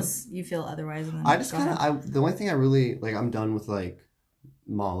 yeah. Unless you feel otherwise. And then I just go kind ahead. of, the only thing I really, like, I'm done with, like,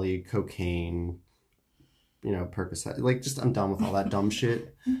 Molly, cocaine, you know, Percocet. Like, just, I'm done with all that dumb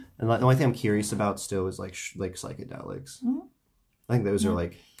shit. And, like, the only thing I'm curious about still is, like, like psychedelics. Mhm. I think those are,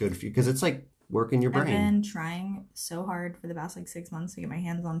 like, good for you. Because it's, like, working your I've brain. been trying so hard for the past like 6 months to get my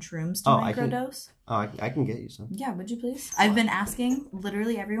hands on shrooms to Oh, I can- microdose. Oh, I can get you some. Yeah, would you please? I've been asking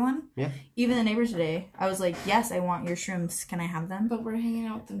literally everyone. Yeah. Even the neighbors today. I was like, yes, I want your shrooms. Can I have them? But we're hanging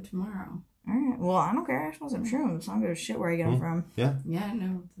out with them tomorrow. All right. Well, I don't care. I just want some shrooms. I don't give a shit where I get them from. Yeah. Yeah,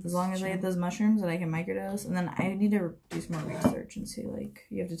 no. As long as I get those mushrooms that I can microdose. And then I need to do some more research and see, like,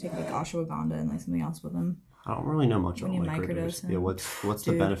 you have to take, like, ashwagandha and, like, something else with them. I don't really know much When about you microdose microdose. them. Yeah, what's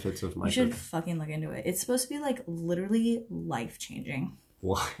the Dude, benefits of You should microdose? fucking look into it. It's supposed to be, like, literally life-changing.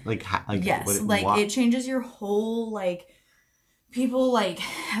 What? Like, Yes, what, like what? it changes your whole like people like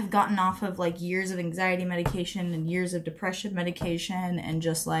have gotten off of like years of anxiety medication and years of depression medication and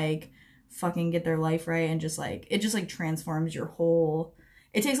just like fucking get their life right and just like it just like transforms your whole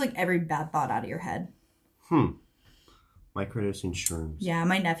it takes like every bad thought out of your head. Microdosing shrooms. Yeah,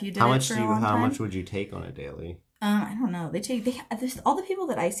 my nephew did How it much for do a you? long How time. much would you take on a daily? I don't know. All the people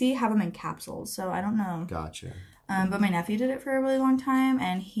that I see have them in capsules, so I don't know. Gotcha. But my nephew did it for a really long time,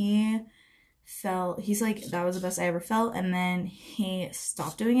 and he's like, that was the best I ever felt. And then he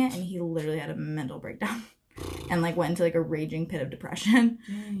stopped doing it, and he literally had a mental breakdown and like went into like a raging pit of depression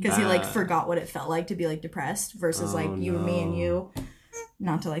because he like forgot what it felt like to be like depressed versus like you and me and you.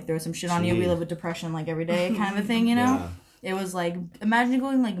 Not to like throw some shit on you, we Jeez. live with depression like every day kind of a thing, you know? Yeah. It was like, imagine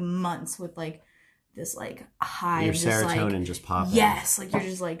going like months with like this like high, Your just serotonin like, just popping. yes, like you're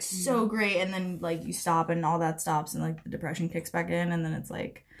just like so great, and then like you stop and all that stops, and like the depression kicks back in, and then it's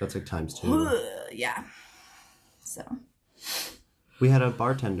like, That's like times 2. yeah. So We had a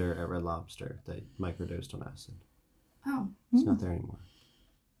bartender at Red Lobster that microdosed on acid. Oh, He's not there anymore.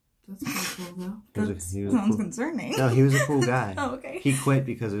 that's pretty cool though. He was that he was sounds cool. concerning. No, he was a cool guy. Oh, okay. He quit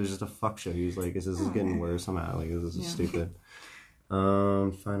because it was just a fuck show. He was like, "This is getting worse. I'm out. Like, this is Yeah. stupid."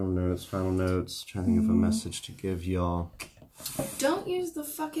 Final notes. Trying to think of a message to give y'all. Don't use the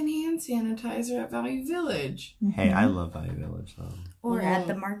fucking hand sanitizer at Value Village. Hey, I love Value Village. So. Or at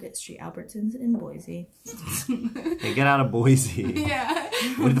the Market Street Albertsons in Boise. Hey, get out of Boise. Yeah.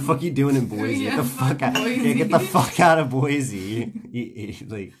 What the fuck are you doing in Boise? Yeah, Get the fuck out. Boise. Yeah, get the fuck out of Boise.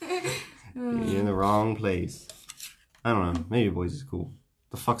 Like, you're in the wrong place. I don't know. Maybe Boise's cool.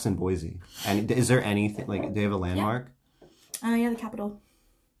 The fuck's in Boise? And is there anything like? Do they have a landmark? Yeah, the capital.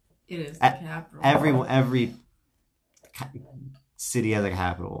 It is the capital. Every city has a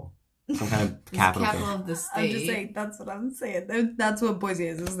capital. Some kind of It's the capital. capital thing. of the state. I'm just saying, that's what I'm saying. That's what Boise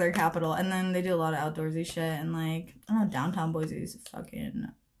is. This is their capital. And then they do a lot of outdoorsy shit. And like, I don't know, downtown Boise is fucking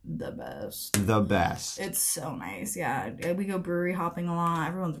the best. The best. It's so nice. Yeah. We go brewery hopping a lot.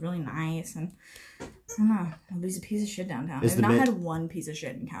 Everyone's really nice. And I don't know. Nobody's a piece of shit downtown. Is I've the not mid- had one piece of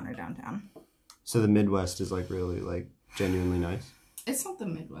shit encounter downtown. So the Midwest is like really like genuinely nice. It's not the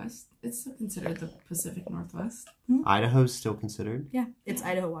Midwest. It's still considered the Pacific Northwest. Idaho's still considered? Yeah, it's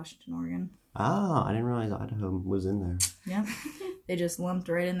Idaho, Washington, Oregon. Oh, I didn't realize Idaho was in there. Yeah, they just lumped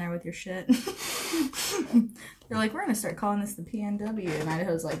right in there with your shit. They're like, we're gonna start calling this the PNW, and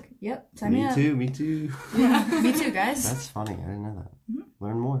Idaho's like, yep, sign me up. Me too. Yeah, me too, guys. That's funny. I didn't know that.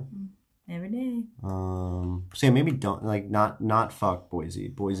 Learn more. Every day. So yeah, maybe don't like not fuck Boise.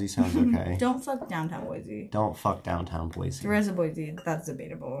 Boise sounds okay. Don't fuck downtown Boise. Don't fuck downtown Boise. The rest of Boise, that's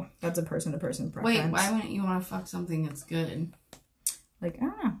debatable. That's a person-to-person preference. Wait, why wouldn't you want to fuck something that's good? Like, I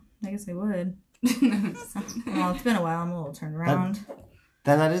don't know. I guess I would. Well, it's been a while. I'm a little turned around.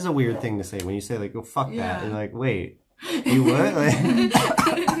 Then that is a weird thing to say when you say like, "Oh fuck Yeah. that." You're like, "Wait, you would?" Like,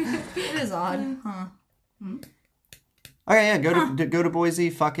 It is odd, huh? okay, yeah, go to Boise.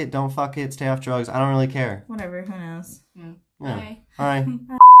 Fuck it, don't fuck it. Stay off drugs. I don't really care. Whatever. Who knows? Yeah. Yeah. Bye. All right.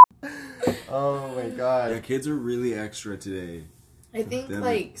 Oh my god. Yeah, kids are really extra today. I think Them-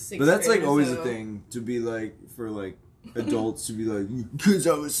 like 6 But that's like graders, always a though. thing to be like for like adults to be like, because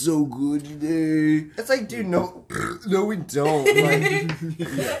I was so good today. It's like, dude, no, we don't. Like,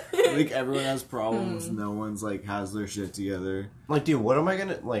 Yeah, like everyone has problems. No one's like has their shit together. like, dude, what am I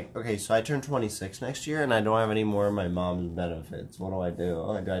gonna like? Okay, so I turn 26 next year, and I don't have any more of my mom's benefits. What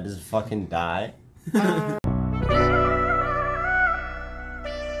do? Do I just fucking die?